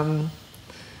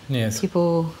yes,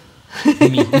 people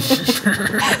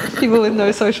people with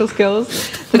no social skills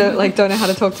that don't know how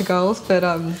to talk to girls. But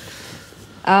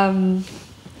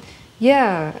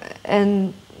yeah,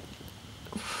 and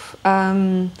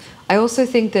I also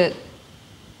think that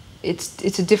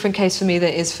it's a different case for me than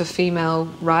it is for female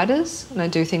writers, and I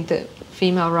do think that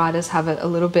female writers have it a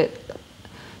little bit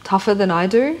tougher than I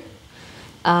do.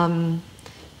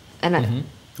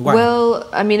 Well,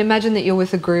 I mean, imagine that you're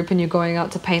with a group and you're going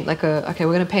out to paint we're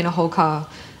going to paint a whole car.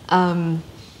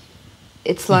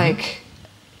 It's like,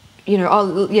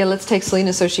 oh yeah, let's take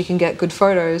Selina so she can get good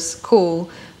photos. Cool.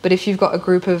 But if you've got a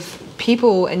group of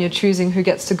people and you're choosing who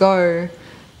gets to go,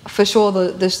 for sure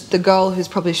the girl who's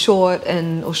probably short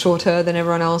or shorter than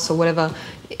everyone else or whatever,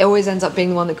 it always ends up being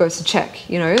the one that goes to check,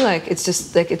 it's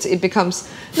just like it becomes,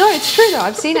 no, it's true though,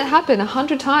 I've seen it happen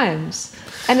 100 times,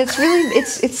 and it's really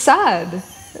it's sad.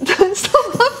 Don't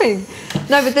stop laughing.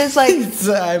 No, but there's like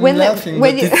I'm laughing,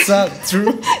 but it's sad.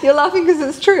 True. You're laughing because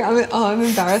it's true. I'm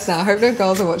embarrassed now. I hope no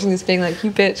girls are watching this being like,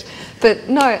 you bitch. But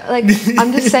no, like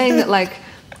I'm just saying that like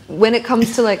when it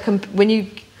comes to like when you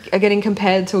are getting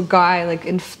compared to a guy, like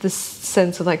in this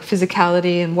sense of like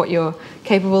physicality and what you're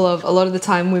capable of, a lot of the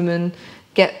time women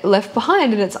get left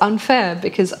behind, and it's unfair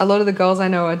because a lot of the girls I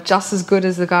know are just as good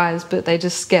as the guys, but they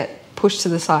just get pushed to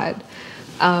the side.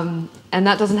 And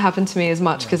that doesn't happen to me as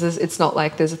much because it's not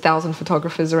like there's 1,000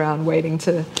 photographers around waiting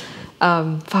to...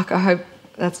 I hope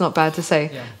that's not bad to say.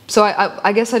 Yeah. So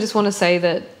I guess I just want to say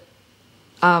that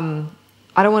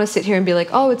I don't want to sit here and be like,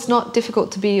 oh, it's not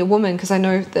difficult to be a woman, because I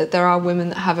know that there are women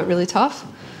that have it really tough.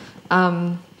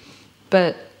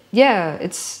 But yeah,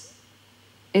 it's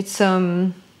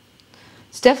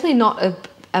definitely not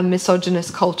a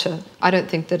misogynist culture. I don't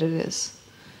think that it is.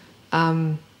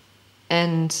 And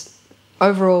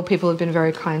overall, people have been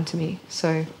very kind to me.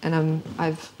 So, and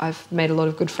I've made a lot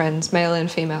of good friends, male and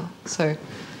female. So,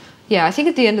 yeah, I think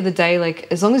at the end of the day, like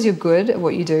as long as you're good at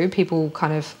what you do, people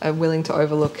kind of are willing to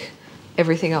overlook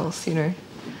everything else,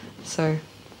 So.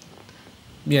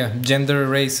 Yeah, gender,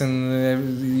 race,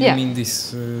 and you mean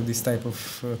this type of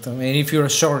thing. And if you're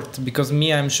short, because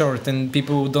I'm short, and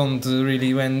people don't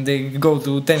really, when they go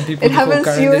to 10 people in the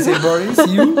car and they say, Boris,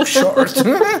 you short.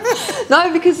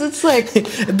 No, because it's like...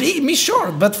 Be me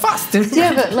short, but faster.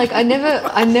 Yeah, but like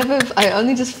I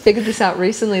only just figured this out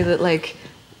recently, that like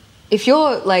if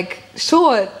you're like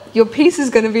short, your piece is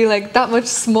going to be like that much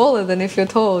smaller than if you're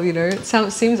tall, you know.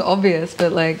 It seems obvious,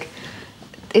 but like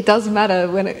it doesn't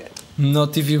matter when it...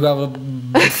 Not if you have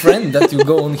a friend that you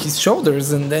go on his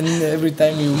shoulders, and then every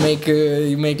time you make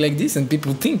like this, and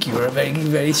people think you are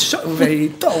very short, very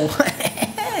tall.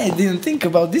 I didn't think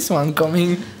about this one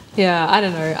coming. Yeah, I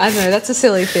don't know. That's a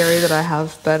silly theory that I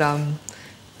have, but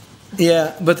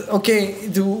yeah, but okay.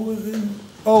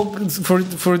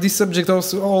 For this subject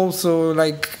also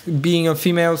like being a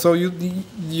female. So you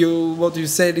what you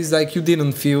said is like you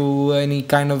didn't feel any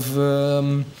kind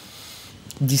of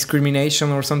discrimination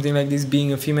or something like this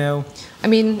being a female. I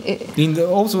mean,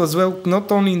 also as well,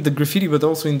 not only in the graffiti but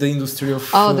also in the industry of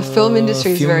the film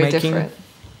industry is very making. different.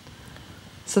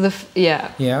 So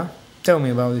yeah, tell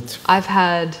me about it. I've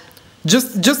had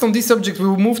just on this subject.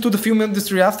 We'll move to the film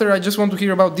industry after. I just want to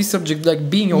hear about this subject, like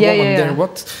being a woman there.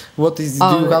 What is?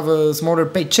 Do you have a smaller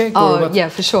paycheck? Or what? Yeah,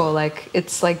 for sure. Like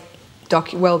it's like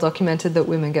well documented that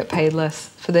women get paid less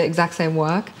for the exact same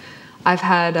work. I've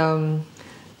had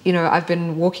I've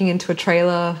been walking into a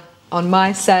trailer on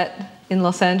my set in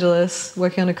Los Angeles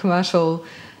working on a commercial,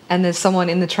 and there's someone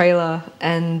in the trailer,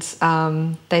 and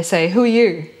they say, "Who are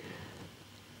you?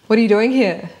 What are you doing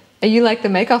here? Are you like the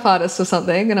makeup artist or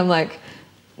something?" And I'm like,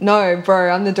 "No, bro,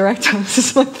 I'm the director. This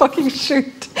is my fucking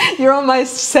shoot. You're on my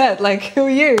set. Like, who are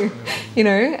you?" You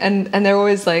know, and they're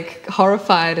always like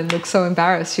horrified and look so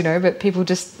embarrassed, you know, but people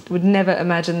just would never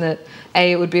imagine that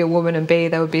A, it would be a woman, and B,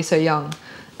 they would be so young.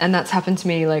 And that's happened to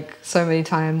me like so many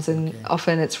times, and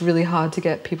often it's really hard to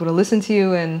get people to listen to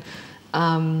you. And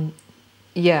but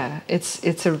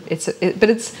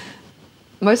it's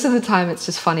most of the time it's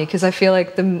just funny because I feel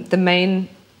like the main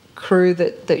crew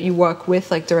that you work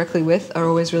with, like directly with, are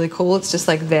always really cool. It's just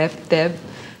like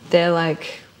they're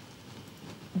like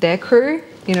their crew,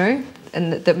 you know,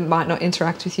 and that might not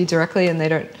interact with you directly, and they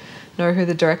don't know who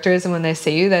the director is, and when they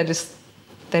see you, they just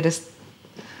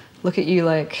look at you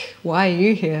like, why are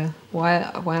you here? Why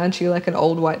aren't you like an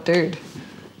old white dude?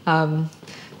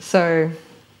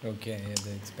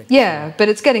 Yeah, but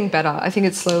it's getting better. I think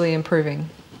it's slowly improving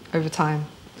over time.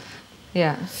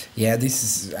 Yeah. Yeah, this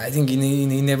is. I think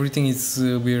in everything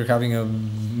we're having a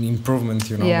improvement.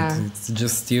 You know, it's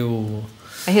just still.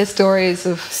 I hear stories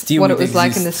of what it was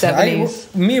like in the 70s.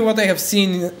 What I have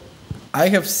seen. I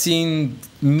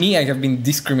have been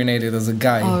discriminated as a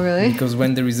guy. Oh, really? Because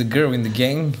when there is a girl in the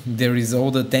gang, there is all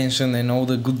the attention and all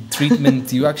the good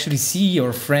treatment. You actually see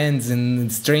your friends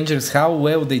and strangers how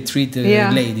well they treat a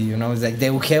lady. You know, it's like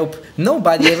they will help.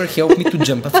 Nobody ever helped me to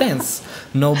jump a fence.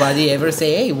 Nobody ever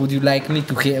say, "Hey, would you like me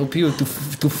to help you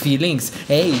to feelings?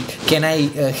 Hey, can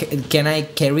I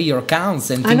carry your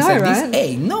counts and things like this?"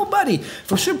 Hey, nobody.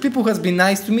 For sure, people has been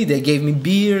nice to me. They gave me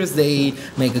beers. They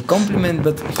make a compliment.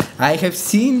 But I have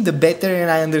seen the better,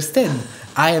 and I understand.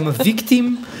 I am a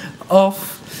victim of.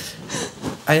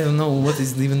 I don't know what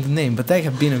is even the name, but I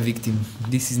have been a victim.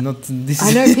 This is not.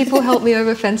 I know people help me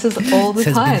over fences all the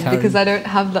time because I don't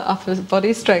have the upper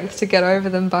body strength to get over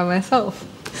them by myself.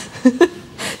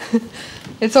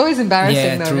 It's always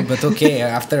embarrassing, though. Yeah, true, but okay.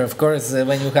 After, of course,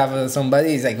 when you have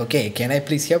somebody, it's like, okay, can I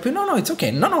please help you? No, it's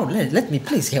okay. No, let me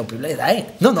please help you. I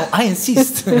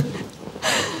insist.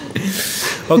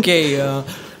 Okay.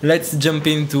 Let's jump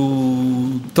into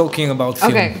talking about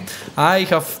film. Okay. I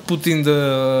have put in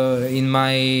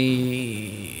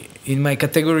my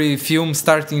category film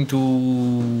starting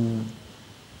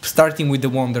with the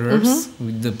Wanderers,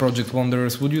 with the Project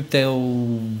Wanderers. Would you tell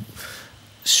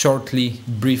shortly,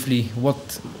 briefly,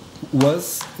 what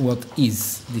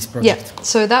is this project? Yeah.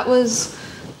 So that was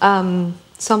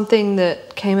something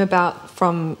that came about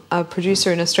from a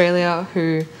producer in Australia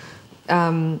who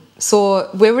I'll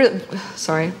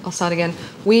start again.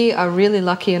 We are really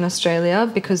lucky in Australia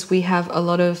because we have a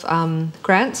lot of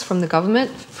grants from the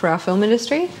government for our film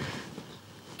industry.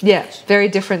 Yeah, very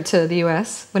different to the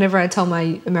US. Whenever I tell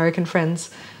my American friends,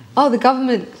 "Oh, the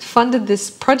government funded this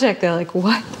project," they're like,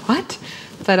 "What?"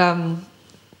 But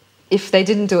if they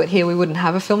didn't do it here, we wouldn't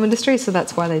have a film industry, so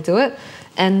that's why they do it.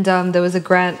 And there was a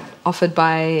grant offered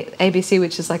by ABC,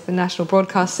 which is like the national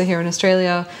broadcaster here in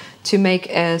Australia, to make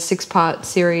a 6-part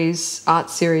art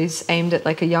series aimed at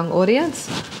like a young audience.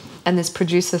 And this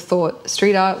producer thought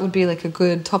street art would be like a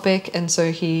good topic, and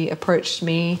so he approached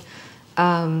me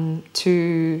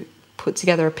to put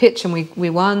together a pitch, and we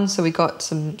won, so we got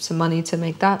some money to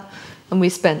make that. And we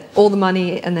spent all the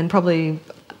money and then probably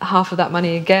half of that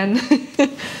money again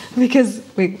because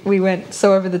we went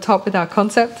so over the top with our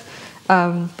concept.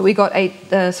 But we got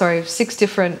 6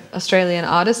 different Australian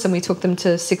artists, and we took them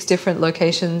to 6 different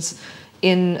locations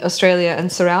in Australia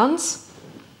and surrounds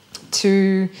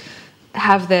to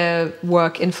have their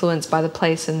work influenced by the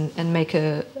place and make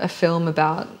a film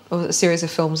about, or a series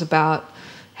of films about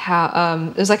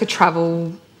how it was like a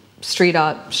travel street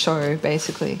art show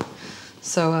basically.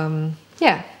 So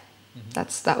yeah,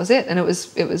 that was it, and it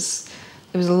was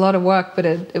a lot of work, but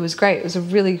it was great. It was a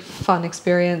really fun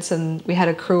experience, and we had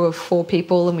a crew of 4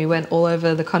 people, and we went all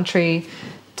over the country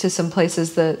to some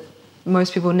places that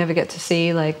most people never get to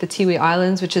see, like the Tiwi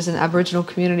Islands, which is an Aboriginal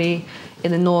community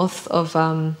in the north of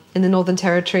in the Northern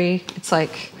Territory. It's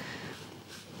like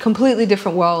completely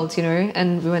different world, you know.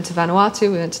 And we went to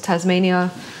Vanuatu, we went to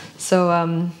Tasmania.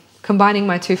 So combining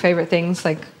my 2 favorite things,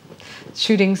 like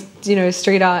shooting, you know,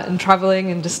 street art and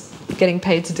traveling and just getting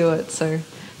paid to do it. So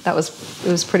it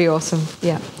was pretty awesome.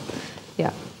 Yeah.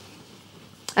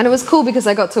 And it was cool because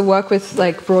I got to work with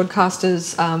like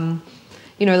broadcasters,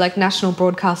 you know, like national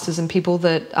broadcasters and people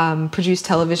that produce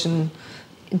television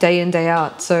day in, day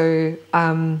out. So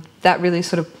that really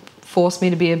sort of forced me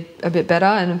to be a bit better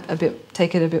and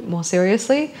take it a bit more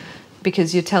seriously,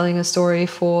 because you're telling a story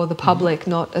for the public,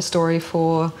 not a story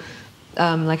for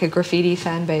like a graffiti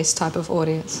fan base type of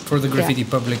audience. For the graffiti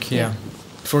public, yeah.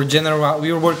 For general,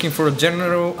 we were working for a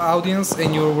general audience,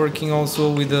 and you were working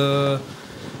also with a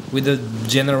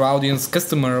general audience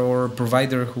customer or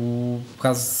provider who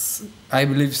has, I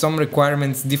believe, some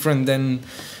requirements different than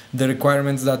the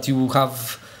requirements that you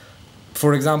have,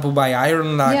 for example, by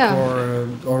Iron Lac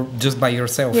or just by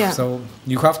yourself. Yeah. So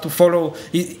you have to follow.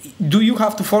 Do you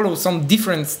have to follow some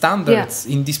different standards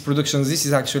in these productions? This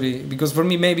is actually, because for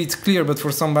me maybe it's clear, but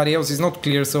for somebody else it's not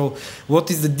clear. So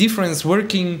what is the difference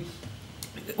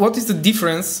What is the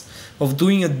difference of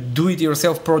doing a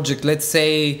do-it-yourself project? Let's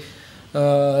say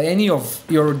any of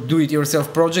your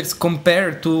do-it-yourself projects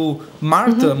compared to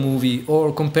Martha movie,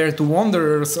 or compared to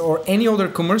Wanderers, or any other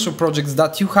commercial projects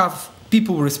that you have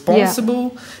people responsible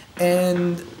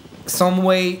and some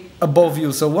way above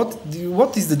you. So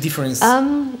what is the difference?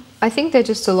 I think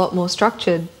they're just a lot more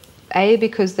structured.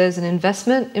 Because there's an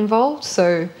investment involved.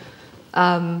 So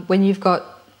when you've got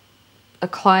a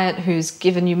client who's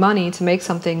given you money to make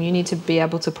something, you need to be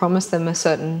able to promise them a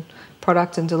certain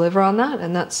product and deliver on that,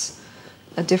 and that's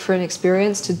a different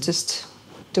experience to just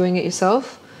doing it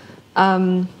yourself.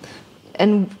 And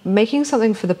making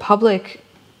something for the public,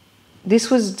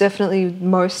 this was definitely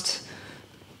most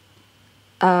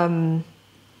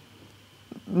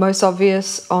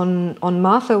obvious on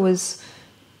Martha. Was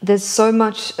there's so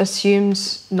much assumed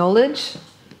knowledge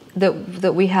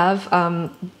that we have.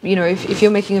 You know, if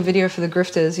you're making a video for the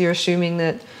Grifters, you're assuming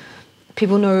that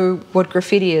people know what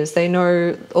graffiti is. They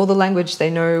know all the language. They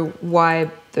know why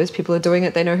those people are doing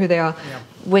it. They know who they are. Yeah.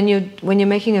 When you're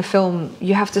making a film,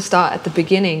 you have to start at the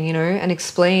beginning, you know, and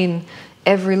explain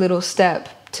every little step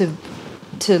to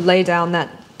lay down that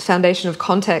foundation of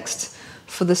context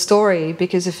for the story.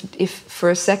 Because if for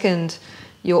a second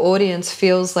your audience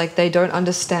feels like they don't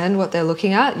understand what they're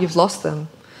looking at, you've lost them,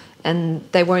 and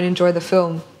they won't enjoy the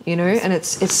film, you know. And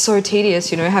it's so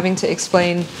tedious, you know, having to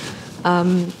explain.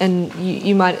 And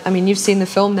you might, I mean, you've seen the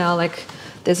film now. Like,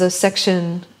 there's a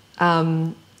section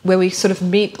where we sort of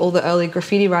meet all the early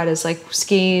graffiti writers, like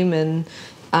Scheme, and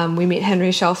we meet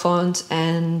Henry Chalfont,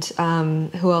 and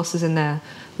who else is in there?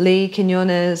 Lee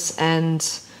Quinones, and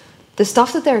the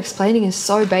stuff that they're explaining is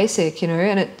so basic, you know.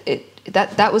 And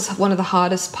that was one of the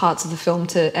hardest parts of the film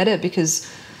to edit, because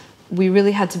we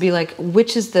really had to be like,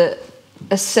 which is the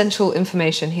essential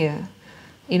information here?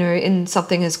 You know, in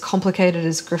something as complicated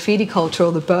as graffiti culture,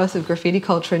 or the birth of graffiti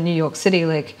culture in New York City,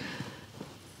 like,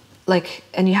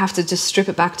 and you have to just strip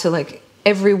it back to like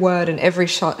every word and every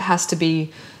shot has to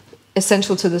be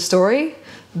essential to the story,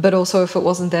 but also if it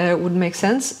wasn't there, it wouldn't make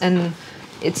sense. And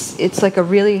it's like a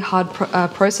really hard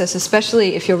process,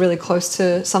 especially if you're really close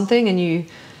to something and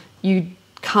you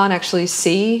can't actually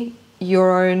see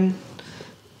your own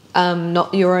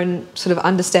not your own sort of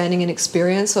understanding and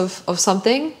experience of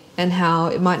something, and how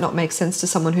it might not make sense to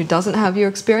someone who doesn't have your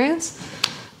experience.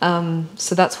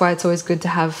 So that's why it's always good to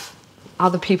have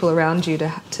other people around you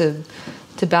to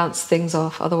bounce things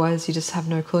off. Otherwise, you just have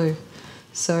no clue.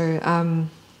 So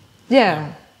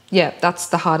yeah, that's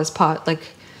the hardest part. Like,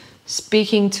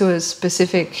 speaking to a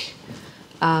specific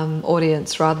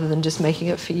audience rather than just making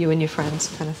it for you and your friends,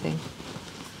 kind of thing.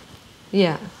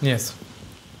 Yeah. Yes.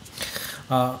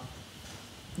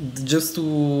 Just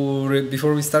to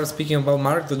before we start speaking about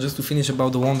Mark, just to finish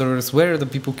about the Wanderers, where the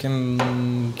people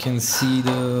can see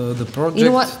the project, you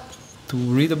know what? To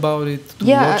read about it, to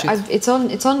watch it. It's on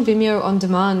Vimeo on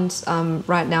demand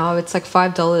right now. It's like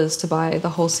 $5 to buy the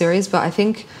whole series, but I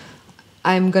think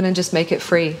I'm gonna just make it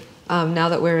free now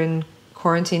that we're in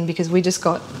quarantine, because we just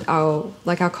got our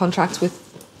contract with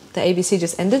the ABC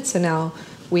just ended, so now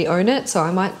we own it, so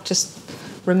I might just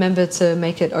remember to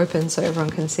make it open so everyone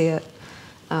can see it.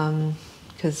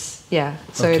 Because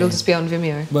it'll just be on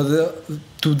Vimeo. But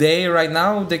today, right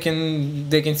now, they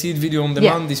can see it video on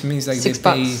demand. This means like $6. they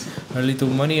pay a little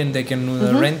money and they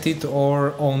can rent it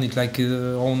or own it, like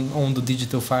own the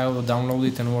digital file, or download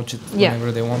it and watch it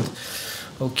whenever they want.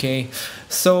 Okay,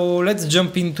 so let's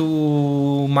jump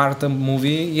into Marta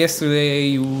movie. Yesterday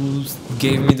you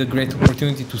gave me the great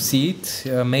opportunity to see it.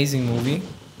 Amazing movie,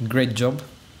 great job.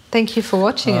 Thank you for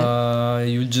watching it.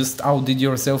 You just outdid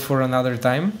yourself for another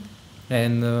time.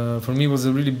 And for me, it was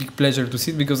a really big pleasure to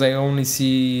see it because I only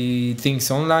see things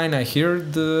online. I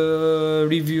heard the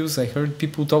reviews, I heard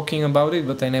people talking about it,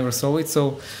 but I never saw it.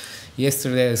 So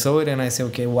yesterday I saw it and I said,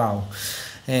 okay, wow.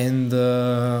 And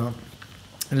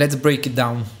let's break it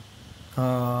down.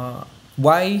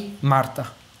 Why Marta?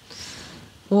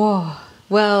 Whoa.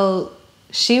 Well,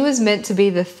 she was meant to be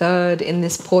the third in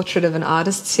this Portrait of an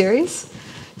Artist series.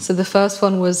 So the first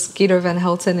one was Guido van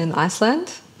Helten in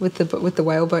Iceland with the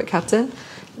whaleboat captain.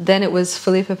 Then it was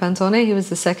Filippo Pantone, he was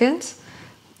the second.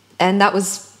 And that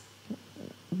was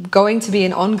going to be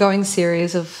an ongoing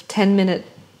series of 10-minute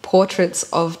portraits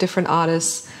of different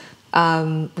artists,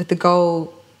 with the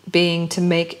goal being to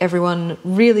make everyone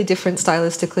really different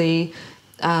stylistically,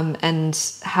 and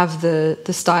have the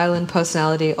style and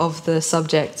personality of the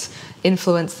subject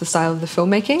influence the style of the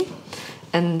filmmaking.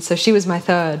 And so she was my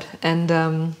third, and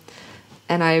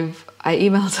I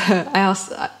emailed her.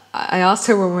 I asked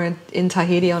her when we were in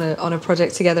Tahiti on a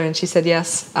project together, and she said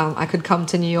yes. I could come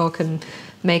to New York and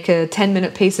make a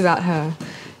 10-minute piece about her,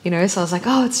 So I was like,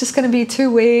 oh, it's just going to be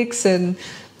 2 weeks, and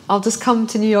I'll just come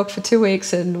to New York for 2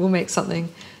 weeks, and we'll make something.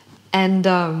 And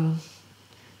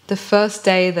the first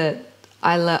day that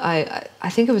I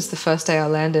think it was the first day I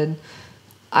landed,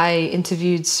 I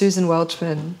interviewed Susan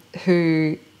Welchman,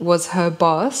 who was her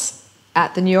boss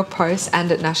at the New York Post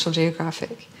and at National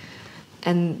Geographic.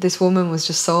 And this woman was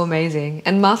just so amazing.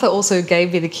 And Martha also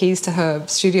gave me the keys to her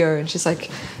studio, and she's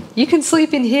like, you can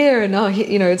sleep in here. And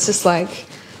it's just like,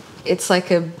 it's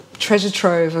like a treasure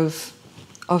trove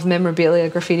of memorabilia,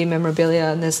 graffiti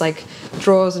memorabilia. And there's like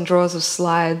drawers and drawers of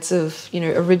slides of,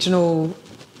 original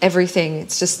everything.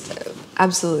 It's just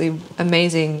absolutely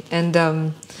amazing. And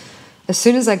as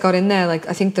soon as I got in there, like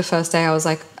I think the first day I was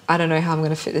like, I don't know how I'm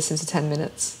going to fit this into 10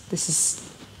 minutes. This is,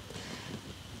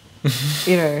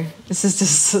 this is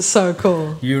just so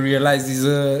cool. You realize this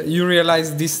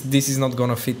is not going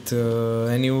to fit,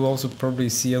 and you also probably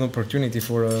see an opportunity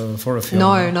for a film.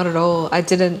 No, not at all.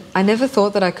 I never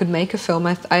thought that I could make a film.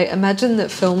 I imagined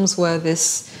that films were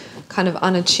this kind of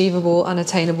unachievable,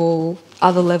 unattainable,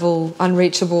 other level,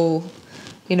 unreachable,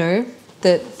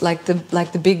 that like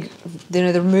the big,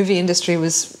 the movie industry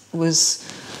was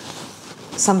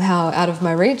somehow out of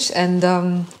my reach.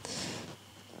 And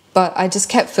but I just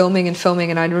kept filming, and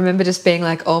I remember just being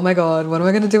like, oh my god, what am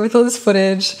I going to do with all this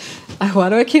footage? Why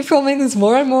do I keep filming? There's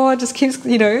more and more. It just keeps,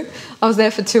 I was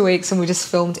there for 2 weeks and we just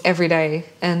filmed every day.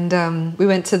 And we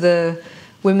went to the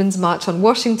Women's March on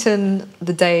Washington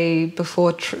the day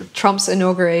before Trump's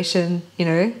inauguration.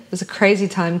 It was a crazy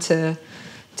time to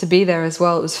be there as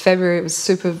well. It was February, it was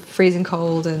super freezing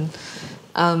cold,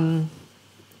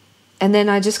 and then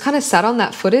I just kind of sat on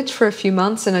that footage for a few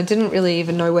months, and I didn't really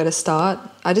even know where to start.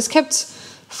 I just kept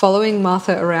following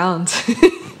Martha around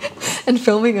and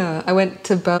filming her. I went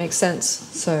to Berlin. Makes sense.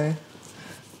 So,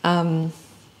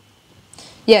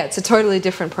 it's a totally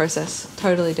different process.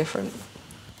 Totally different.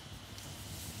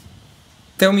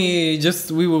 Tell me,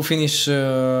 we will finish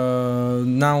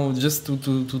now, just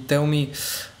to tell me,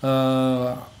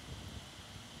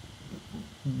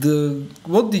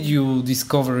 what did you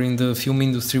discover in the film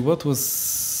industry? What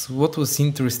was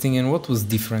interesting and what was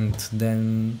different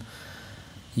than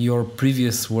your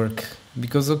previous work?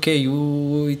 Because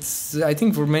I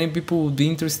think for many people it would be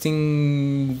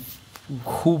interesting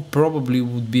who probably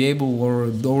would be able,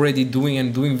 or already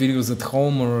doing videos at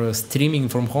home, or streaming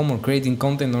from home, or creating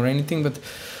content or anything, but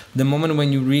the moment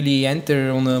when you really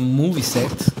enter on a movie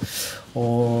set,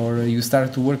 or you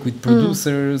start to work with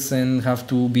producers and have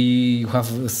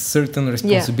certain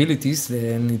responsibilities,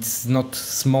 and it's not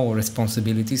small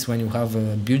responsibilities when you have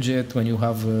a budget, when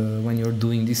you're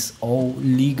doing this all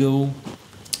legal.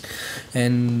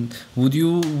 And would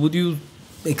you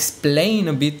explain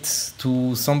a bit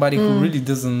to somebody who really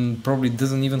probably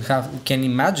doesn't even can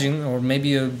imagine, or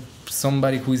maybe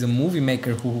somebody who is a movie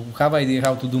maker who have idea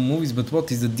how to do movies, but what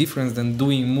is the difference than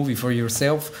doing a movie for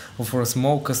yourself or for a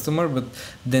small customer, but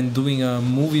then doing a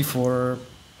movie for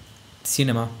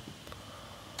cinema?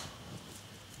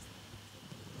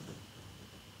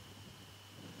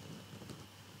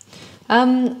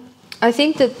 I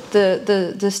think that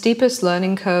the steepest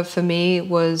learning curve for me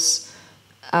was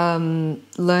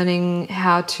learning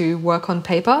how to work on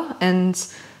paper. And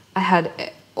I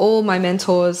had all my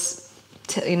mentors,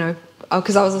 you know,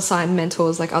 because I was assigned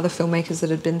mentors like other filmmakers that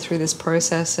had been through this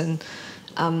process and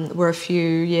were a few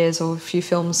years or a few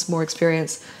films more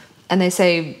experienced. And they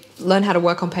say, learn how to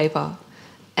work on paper.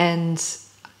 And,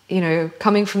 you know,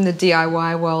 coming from the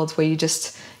DIY world where you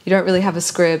don't really have a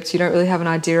script, you don't really have an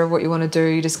idea of what you want to do,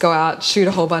 you just go out, shoot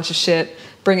a whole bunch of shit,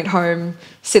 bring it home,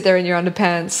 sit there in your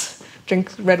underpants,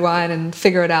 drink red wine and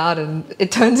figure it out, and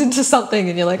it turns into something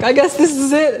and you're like, I guess this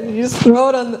is it, and you just throw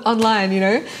it online, you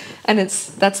know? And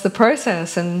that's the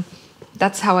process, and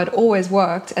that's how it always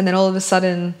worked. And then all of a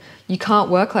sudden you can't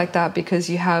work like that because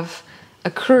you have a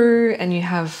crew and you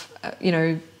have, you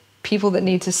know, people that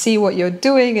need to see what you're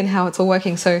doing and how it's all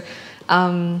working. So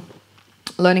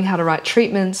learning how to write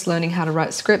treatments, learning how to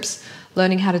write scripts,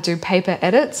 learning how to do paper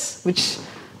edits, which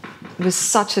was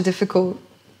such a difficult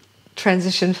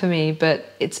transition for me,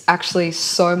 but it's actually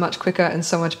so much quicker and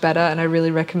so much better, and I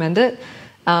really recommend it.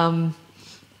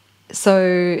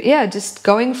 So yeah, just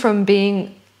going from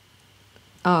being...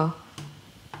 Oh,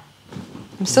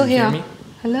 I'm still here. Hear me?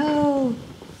 Hello.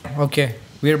 Okay,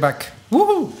 we're back.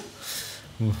 Woohoo!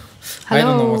 Hello. I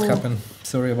don't know what happened.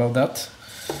 Sorry about that.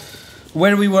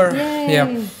 Where we were. Yay.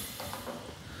 Yeah.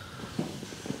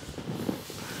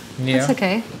 That's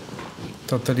okay.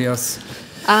 Totally us.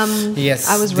 Yes.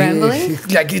 I was rambling.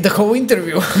 Like the whole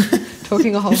interview.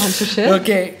 Talking a whole bunch of shit.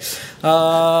 Okay.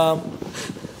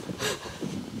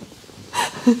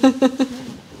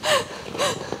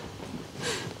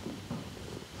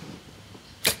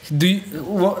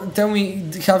 Tell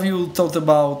me, have you thought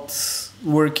about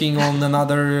working on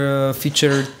another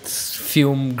featured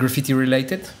film graffiti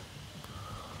related?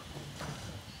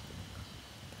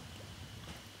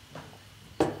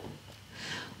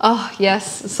 Oh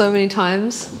yes, so many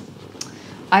times.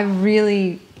 I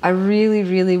really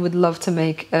would love to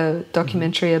make a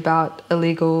documentary about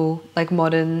illegal, like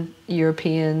modern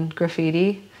European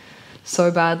graffiti so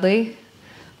badly,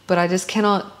 but I just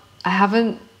cannot. I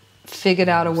haven't figured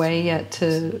out a way yet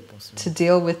to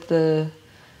deal with the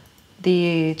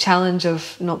challenge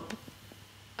of not.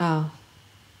 Yeah,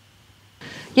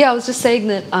 I was just saying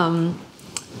that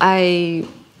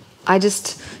I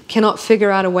just cannot figure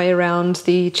out a way around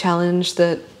the challenge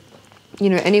that, you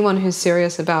know, anyone who's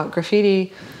serious about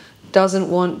graffiti doesn't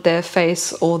want their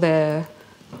face or their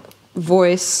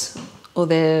voice or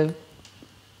their,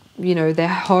 you know, their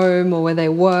home or where they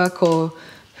work or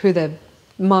who their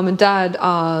mom and dad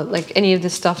are, like any of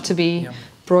this stuff to be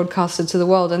broadcasted to the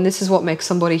world. And this is what makes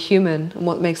somebody human and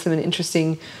what makes them an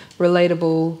interesting,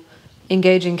 relatable,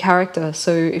 engaging character.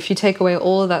 So if you take away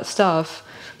all of that stuff,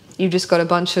 you've just got a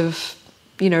bunch of,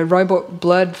 you know,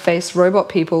 blurred-faced robot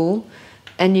people,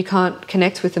 and you can't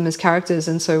connect with them as characters,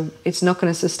 and so it's not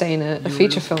going to sustain a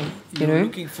feature film, you know? You're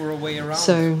looking for a way around.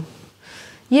 So,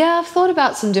 yeah, I've thought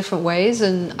about some different ways,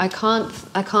 and I can't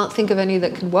think of any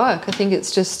that could work. I think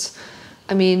it's just,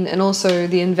 I mean, and also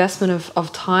the investment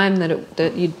of time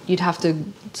that you'd have to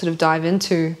sort of dive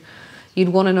into. You'd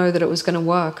want to know that it was going to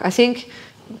work. I think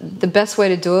the best way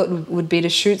to do it would be to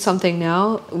shoot something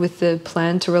now with the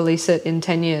plan to release it in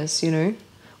 10 years, you know,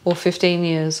 or 15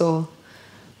 years,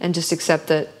 and just accept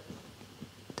that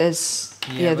there's,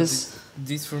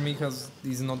 this for me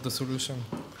is not the solution.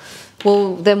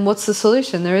 Well, then what's the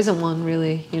solution? There isn't one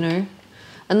really, you know,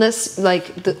 unless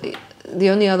like the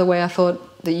only other way I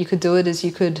thought that you could do it is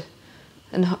you could,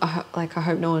 and I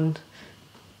hope no one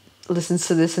listens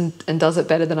to this and does it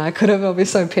better than I could have. I'll be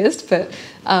so pissed, but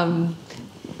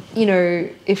you know,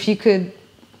 if you could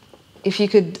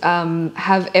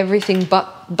have everything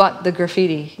but the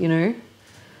graffiti, you know,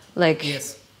 like,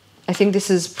 yes. I think this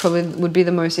is probably would be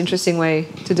the most interesting way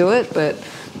to do it, but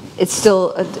it's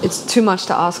still, it's too much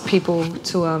to ask people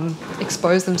to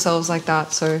expose themselves like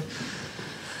that. So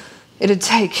it'd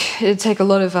take a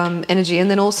lot of energy, and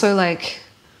then also like,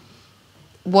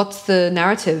 what's the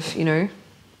narrative, you know,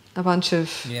 a bunch of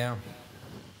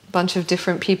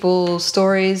different people's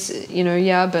stories, you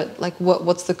know, but like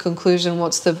what's the conclusion,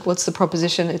 what's the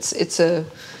proposition? It's a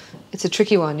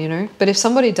tricky one, you know, but if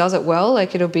somebody does it well,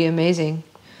 like, it'll be amazing.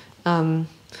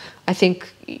 I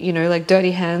think, you know, like Dirty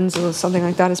Hands or something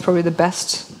like that is probably the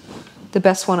best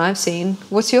one I've seen.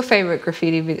 What's your favorite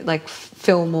graffiti like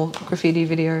film or graffiti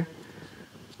video?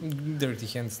 Dirty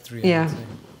Hands 3.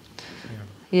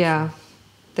 Yeah,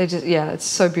 they just, it's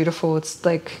so beautiful. It's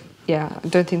like, I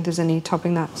don't think there's any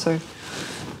topping that. So,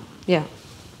 yeah.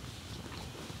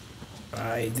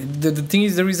 The thing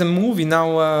is, there is a movie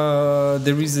now.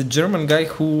 There is a German guy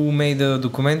who made a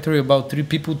documentary about 3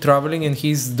 people traveling, and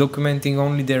he's documenting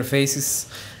only their faces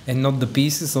and not the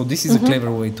pieces. So this is a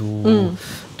clever way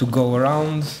to go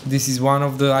around. This is one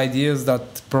of the ideas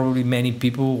that probably many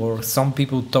people or some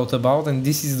people thought about, and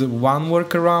this is the one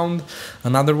workaround.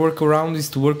 Another workaround is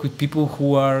to work with people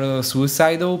who are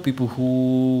suicidal, people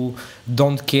who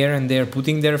don't care and they're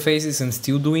putting their faces and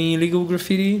still doing illegal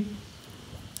graffiti.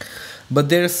 But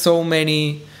there's so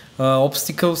many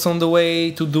obstacles on the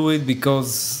way to do it,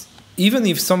 because even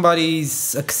if somebody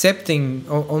is accepting,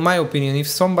 on my opinion, if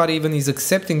somebody even is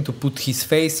accepting to put his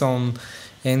face on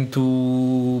and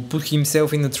to put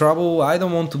himself in the trouble, I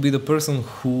don't want to be the person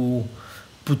who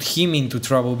put him into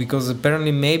trouble, because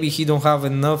apparently maybe he don't have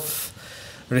enough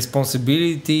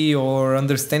responsibility or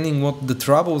understanding what the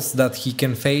troubles that he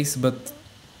can face. But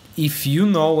if you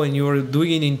know and you're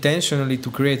doing it intentionally to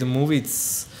create a movie,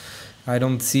 I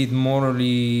don't see it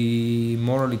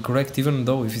morally correct, even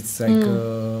though if it's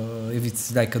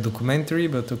like a documentary.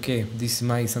 But okay, this is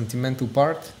my sentimental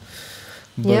part.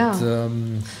 But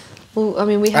well, I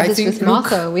mean, we had this with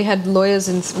Martha. We had lawyers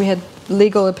and we had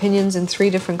legal opinions in 3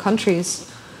 different countries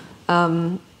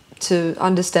to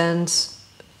understand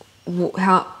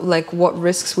how, like, what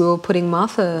risks we were putting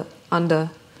Martha under,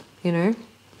 you know.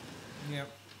 Yeah.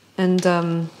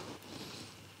 And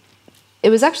it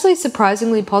was actually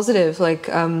surprisingly positive. Like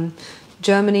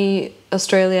Germany,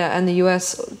 Australia, and the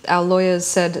US, our lawyers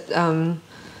said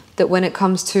that when it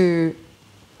comes to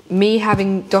me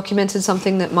having documented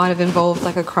something that might have involved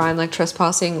like a crime like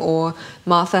trespassing, or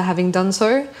Martha having done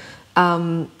so,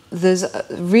 there's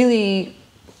really,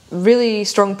 really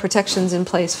strong protections in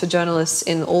place for journalists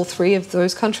in all 3 of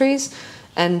those countries.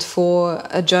 And for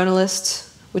a journalist,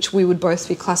 which we would both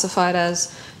be classified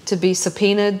as, to be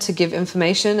subpoenaed to give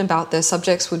information about their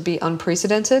subjects would be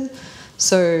unprecedented.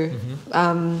 So,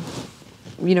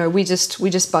 you know, we just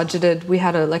budgeted. We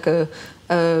had a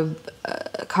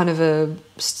kind of a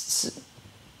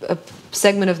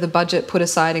segment of the budget put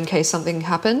aside in case something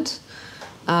happened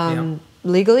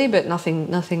legally, but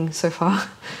nothing so far.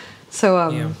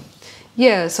 So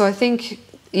so I think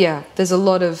there's a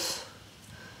lot of.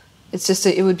 It's just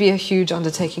it would be a huge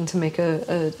undertaking to make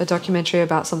a documentary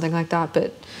about something like that,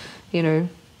 but you know,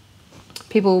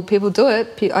 people do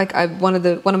it. Like one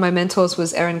of my mentors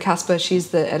was Erin Casper.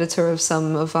 She's the editor of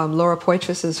some of Laura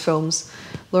Poitras's films.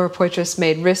 Laura Poitras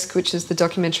made Risk, which is the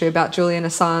documentary about Julian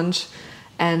Assange,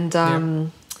 and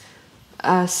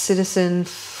Citizen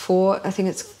 4. I think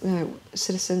it's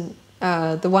Citizen.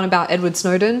 The one about Edward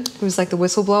Snowden, who's like the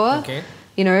whistleblower. Okay.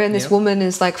 You know, and this woman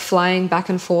is like flying back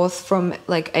and forth from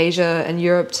like Asia and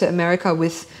Europe to America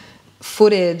with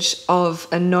footage of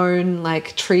a known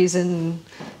like treason,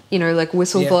 you know, like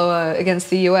whistleblower against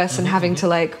the US, and having to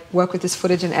like work with this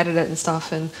footage and edit it and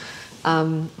stuff. And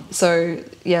so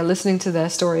listening to their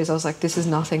stories, I was like, this is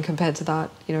nothing compared to that.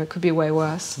 You know, it could be way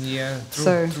worse. Yeah,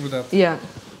 true that. Yeah,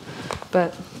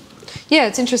 but yeah,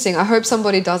 it's interesting. I hope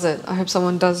somebody does it. I hope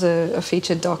someone does a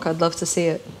featured doc. I'd love to see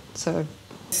it. So.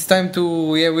 It's time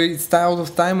to it's out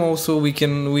of time. Also, we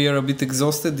are a bit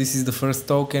exhausted. This is the first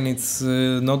talk, and it's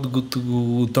not good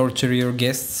to torture your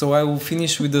guests. So I will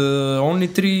finish with the only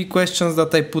 3 questions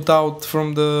that I put out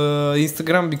from the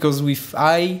Instagram, because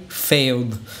I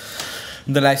failed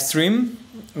the live stream.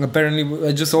 Apparently,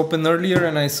 I just opened earlier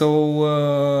and I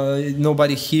saw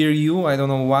nobody hear you. I don't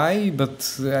know why,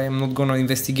 but I am not gonna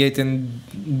investigate and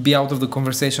be out of the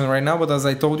conversation right now. But as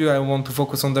I told you, I want to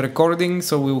focus on the recording,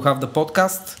 so we will have the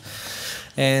podcast.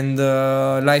 And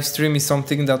live stream is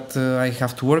something that I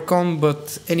have to work on.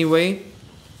 But anyway,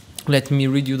 let me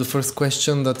read you the first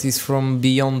question that is from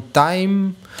Beyond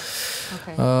Time.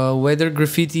 Okay. Whether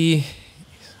graffiti...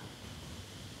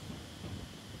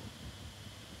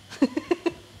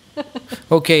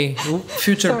 Okay,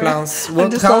 future plans.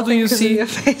 How do you see? Your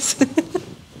face.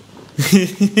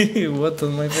 What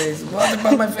on my face? What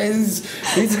about my face?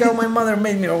 It's how my mother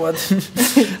made me, or what?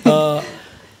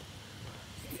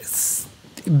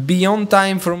 Beyond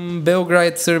Time from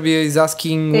Belgrade, Serbia is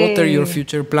asking, what are your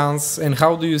future plans, and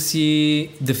how do you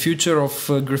see the future of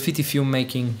graffiti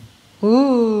filmmaking?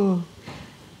 Ooh.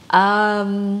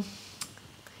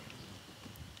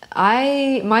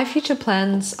 My future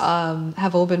plans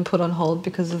have all been put on hold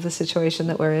because of the situation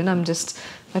that we're in.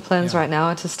 My plans right now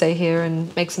are to stay here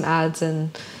and make some ads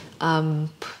and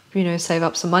save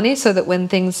up some money so that when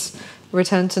things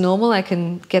return to normal, I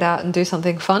can get out and do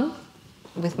something fun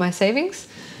with my savings.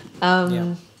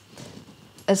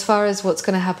 As far as what's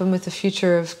going to happen with the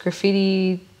future of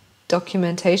graffiti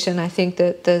documentation, I think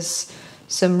that there's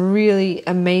some really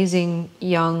amazing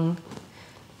young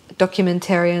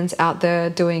documentarians out there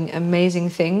doing amazing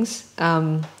things,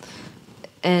 and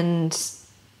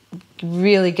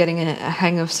really getting a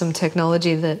hang of some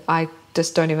technology that I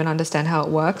just don't even understand how it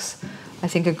works. I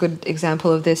think a good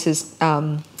example of this is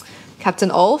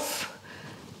Captain Ulf.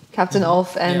 Captain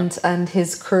Ulf and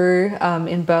his crew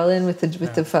in Berlin with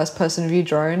the first person view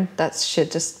drone. That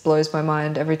shit just blows my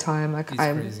mind every time. Like, it's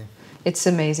crazy. It's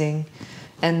amazing,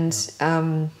 and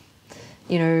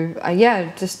you know,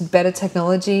 just better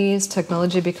technologies.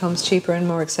 Technology becomes cheaper and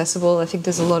more accessible. I think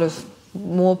there's a lot of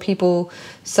more people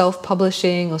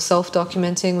self-publishing or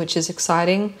self-documenting, which is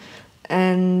exciting,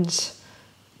 and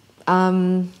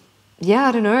I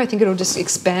don't know. I think it'll just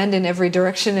expand in every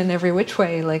direction, in every which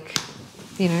way. Like,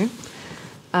 you know,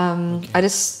 I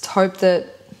just hope that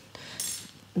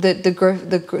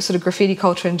the sort of graffiti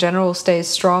culture in general stays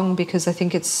strong, because I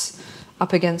think it's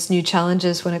up against new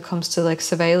challenges when it comes to like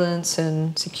surveillance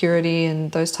and security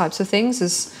and those types of things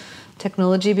as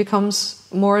technology becomes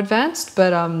more advanced.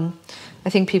 But I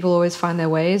think people always find their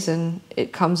ways, and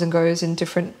it comes and goes in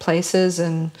different places,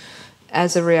 and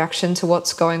as a reaction to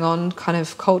what's going on kind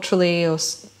of culturally or,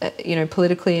 you know,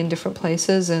 politically in different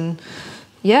places. And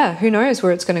yeah, who knows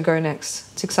where it's going to go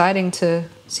next. It's exciting to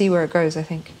see where it goes, I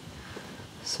think.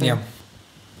 So.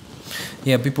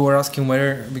 Yeah, people were asking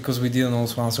where, because we didn't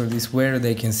also answer this, where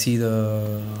they can see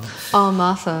the... Oh,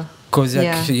 Martha.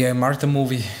 Kozak, Martha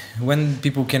movie. When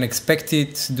people can expect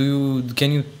it?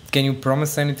 Can you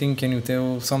promise anything? Can you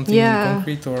tell something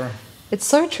concrete or? It's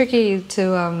so tricky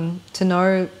to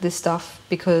know this stuff,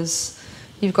 because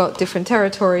you've got different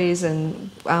territories, and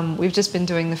we've just been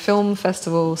doing the film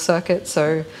festival circuit,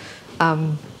 so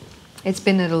it's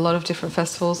been at a lot of different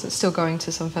festivals. It's still going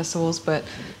to some festivals, but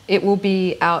it will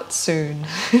be out soon.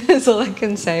 That's all I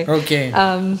can say. Okay.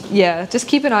 Just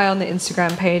keep an eye on the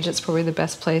Instagram page. It's probably the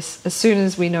best place. As soon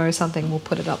as we know something, we'll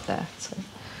put it up there. So.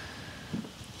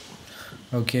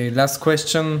 Okay, last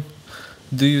question.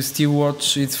 Do you still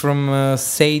watch? It's from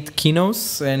Said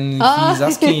Kinos, and he's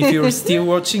asking if you're still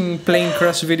watching plane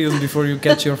crash videos before you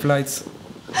catch your flights.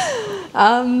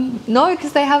 No,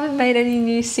 because they haven't made any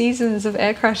new seasons of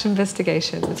Air Crash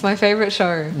Investigation. It's my favorite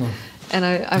show, and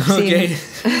I've seen.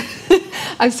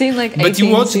 I've seen like 18 But you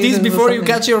watch this before you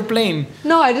something. catch your plane?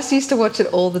 No, I just used to watch it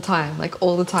all the time, like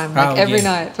every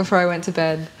night before I went to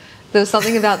bed. There was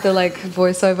something about the like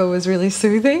voiceover was really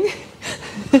soothing.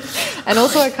 And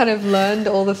also I kind of learned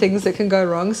all the things that can go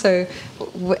wrong. So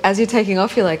as you're taking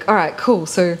off, you're like, all right, cool.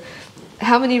 So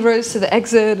how many rows to the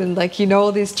exit? And like, you know,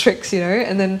 all these tricks, you know,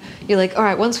 and then you're like, all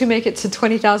right, once we make it to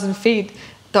 20,000 feet,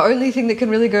 the only thing that can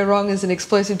really go wrong is an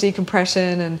explosive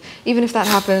decompression. And even if that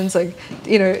happens, like,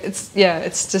 you know, it's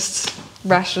just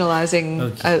rationalizing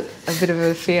a bit of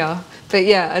a fear. But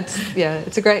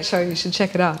it's a great show. You should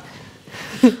check it out.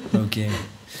 Okay.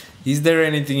 Is there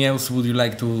anything else would you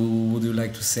like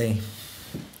to say?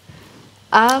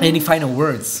 Any final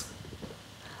words?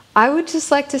 I would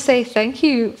just like to say thank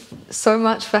you so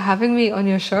much for having me on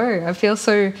your show. I feel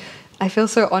so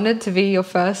honored to be your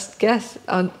first guest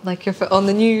on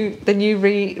the new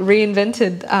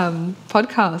reinvented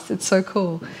podcast. It's so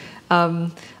cool.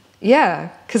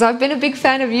 Because I've been a big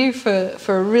fan of you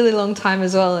for a really long time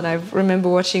as well, and I remember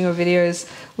watching your videos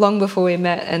long before we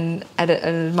met and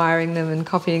admiring them and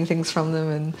copying things from them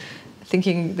and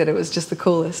thinking that it was just the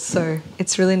coolest. So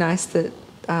it's really nice that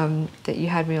you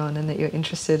had me on and that you're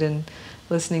interested in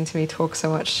listening to me talk so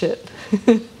much shit.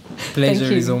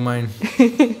 Pleasure is all mine.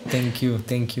 Thank you.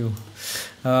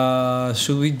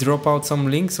 Should we drop out some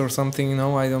links or something?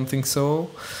 No, I don't think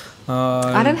so.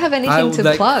 I don't have anything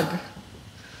to plug.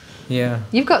 Yeah.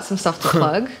 You've got some stuff to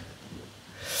plug.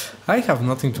 I have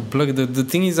nothing to plug. The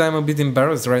thing is, I'm a bit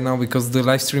embarrassed right now because the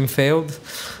live stream failed,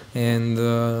 and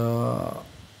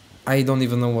I don't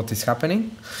even know what is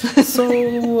happening.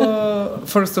 So,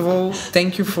 first of all,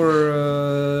 thank you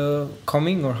for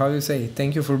coming, or how you say,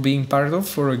 thank you for being part of,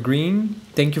 for agreeing.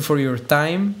 Thank you for your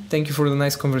time. Thank you for the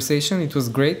nice conversation. It was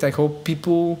great. I hope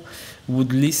people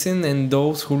would listen, and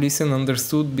those who listen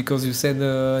understood, because you said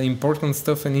important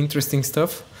stuff and interesting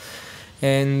stuff.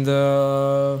 And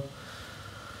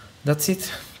that's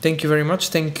it. Thank you very much.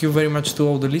 Thank you very much to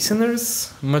all the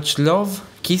listeners. Much love.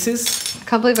 Kisses. I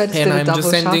can't believe I just did a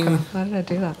double shaka. Why did I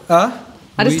do that?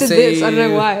 I just did this. I don't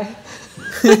know why.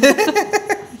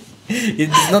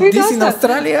 It's not this in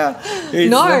Australia.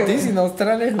 It's not this in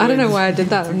Australia. I don't know why I did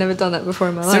that. I've never done that before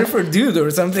in my life. Surfer dude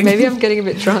or something. Maybe I'm getting a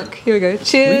bit drunk. Here we go.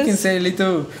 Cheers. We can say a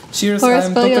little cheers. Horace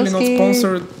I'm totally not Belyansky.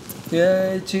 sponsored.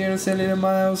 Yeah, cheers, SELINA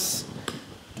Miles.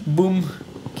 Boom.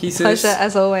 Kisses. Pleasure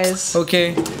as always.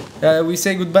 Okay. We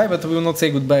say goodbye, but we will not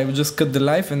say goodbye. We just cut the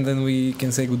live and then we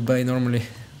can say goodbye normally.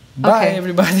 Bye, Okay.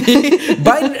 everybody.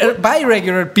 Bye,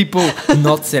 regular people,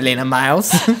 not Selena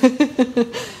Miles.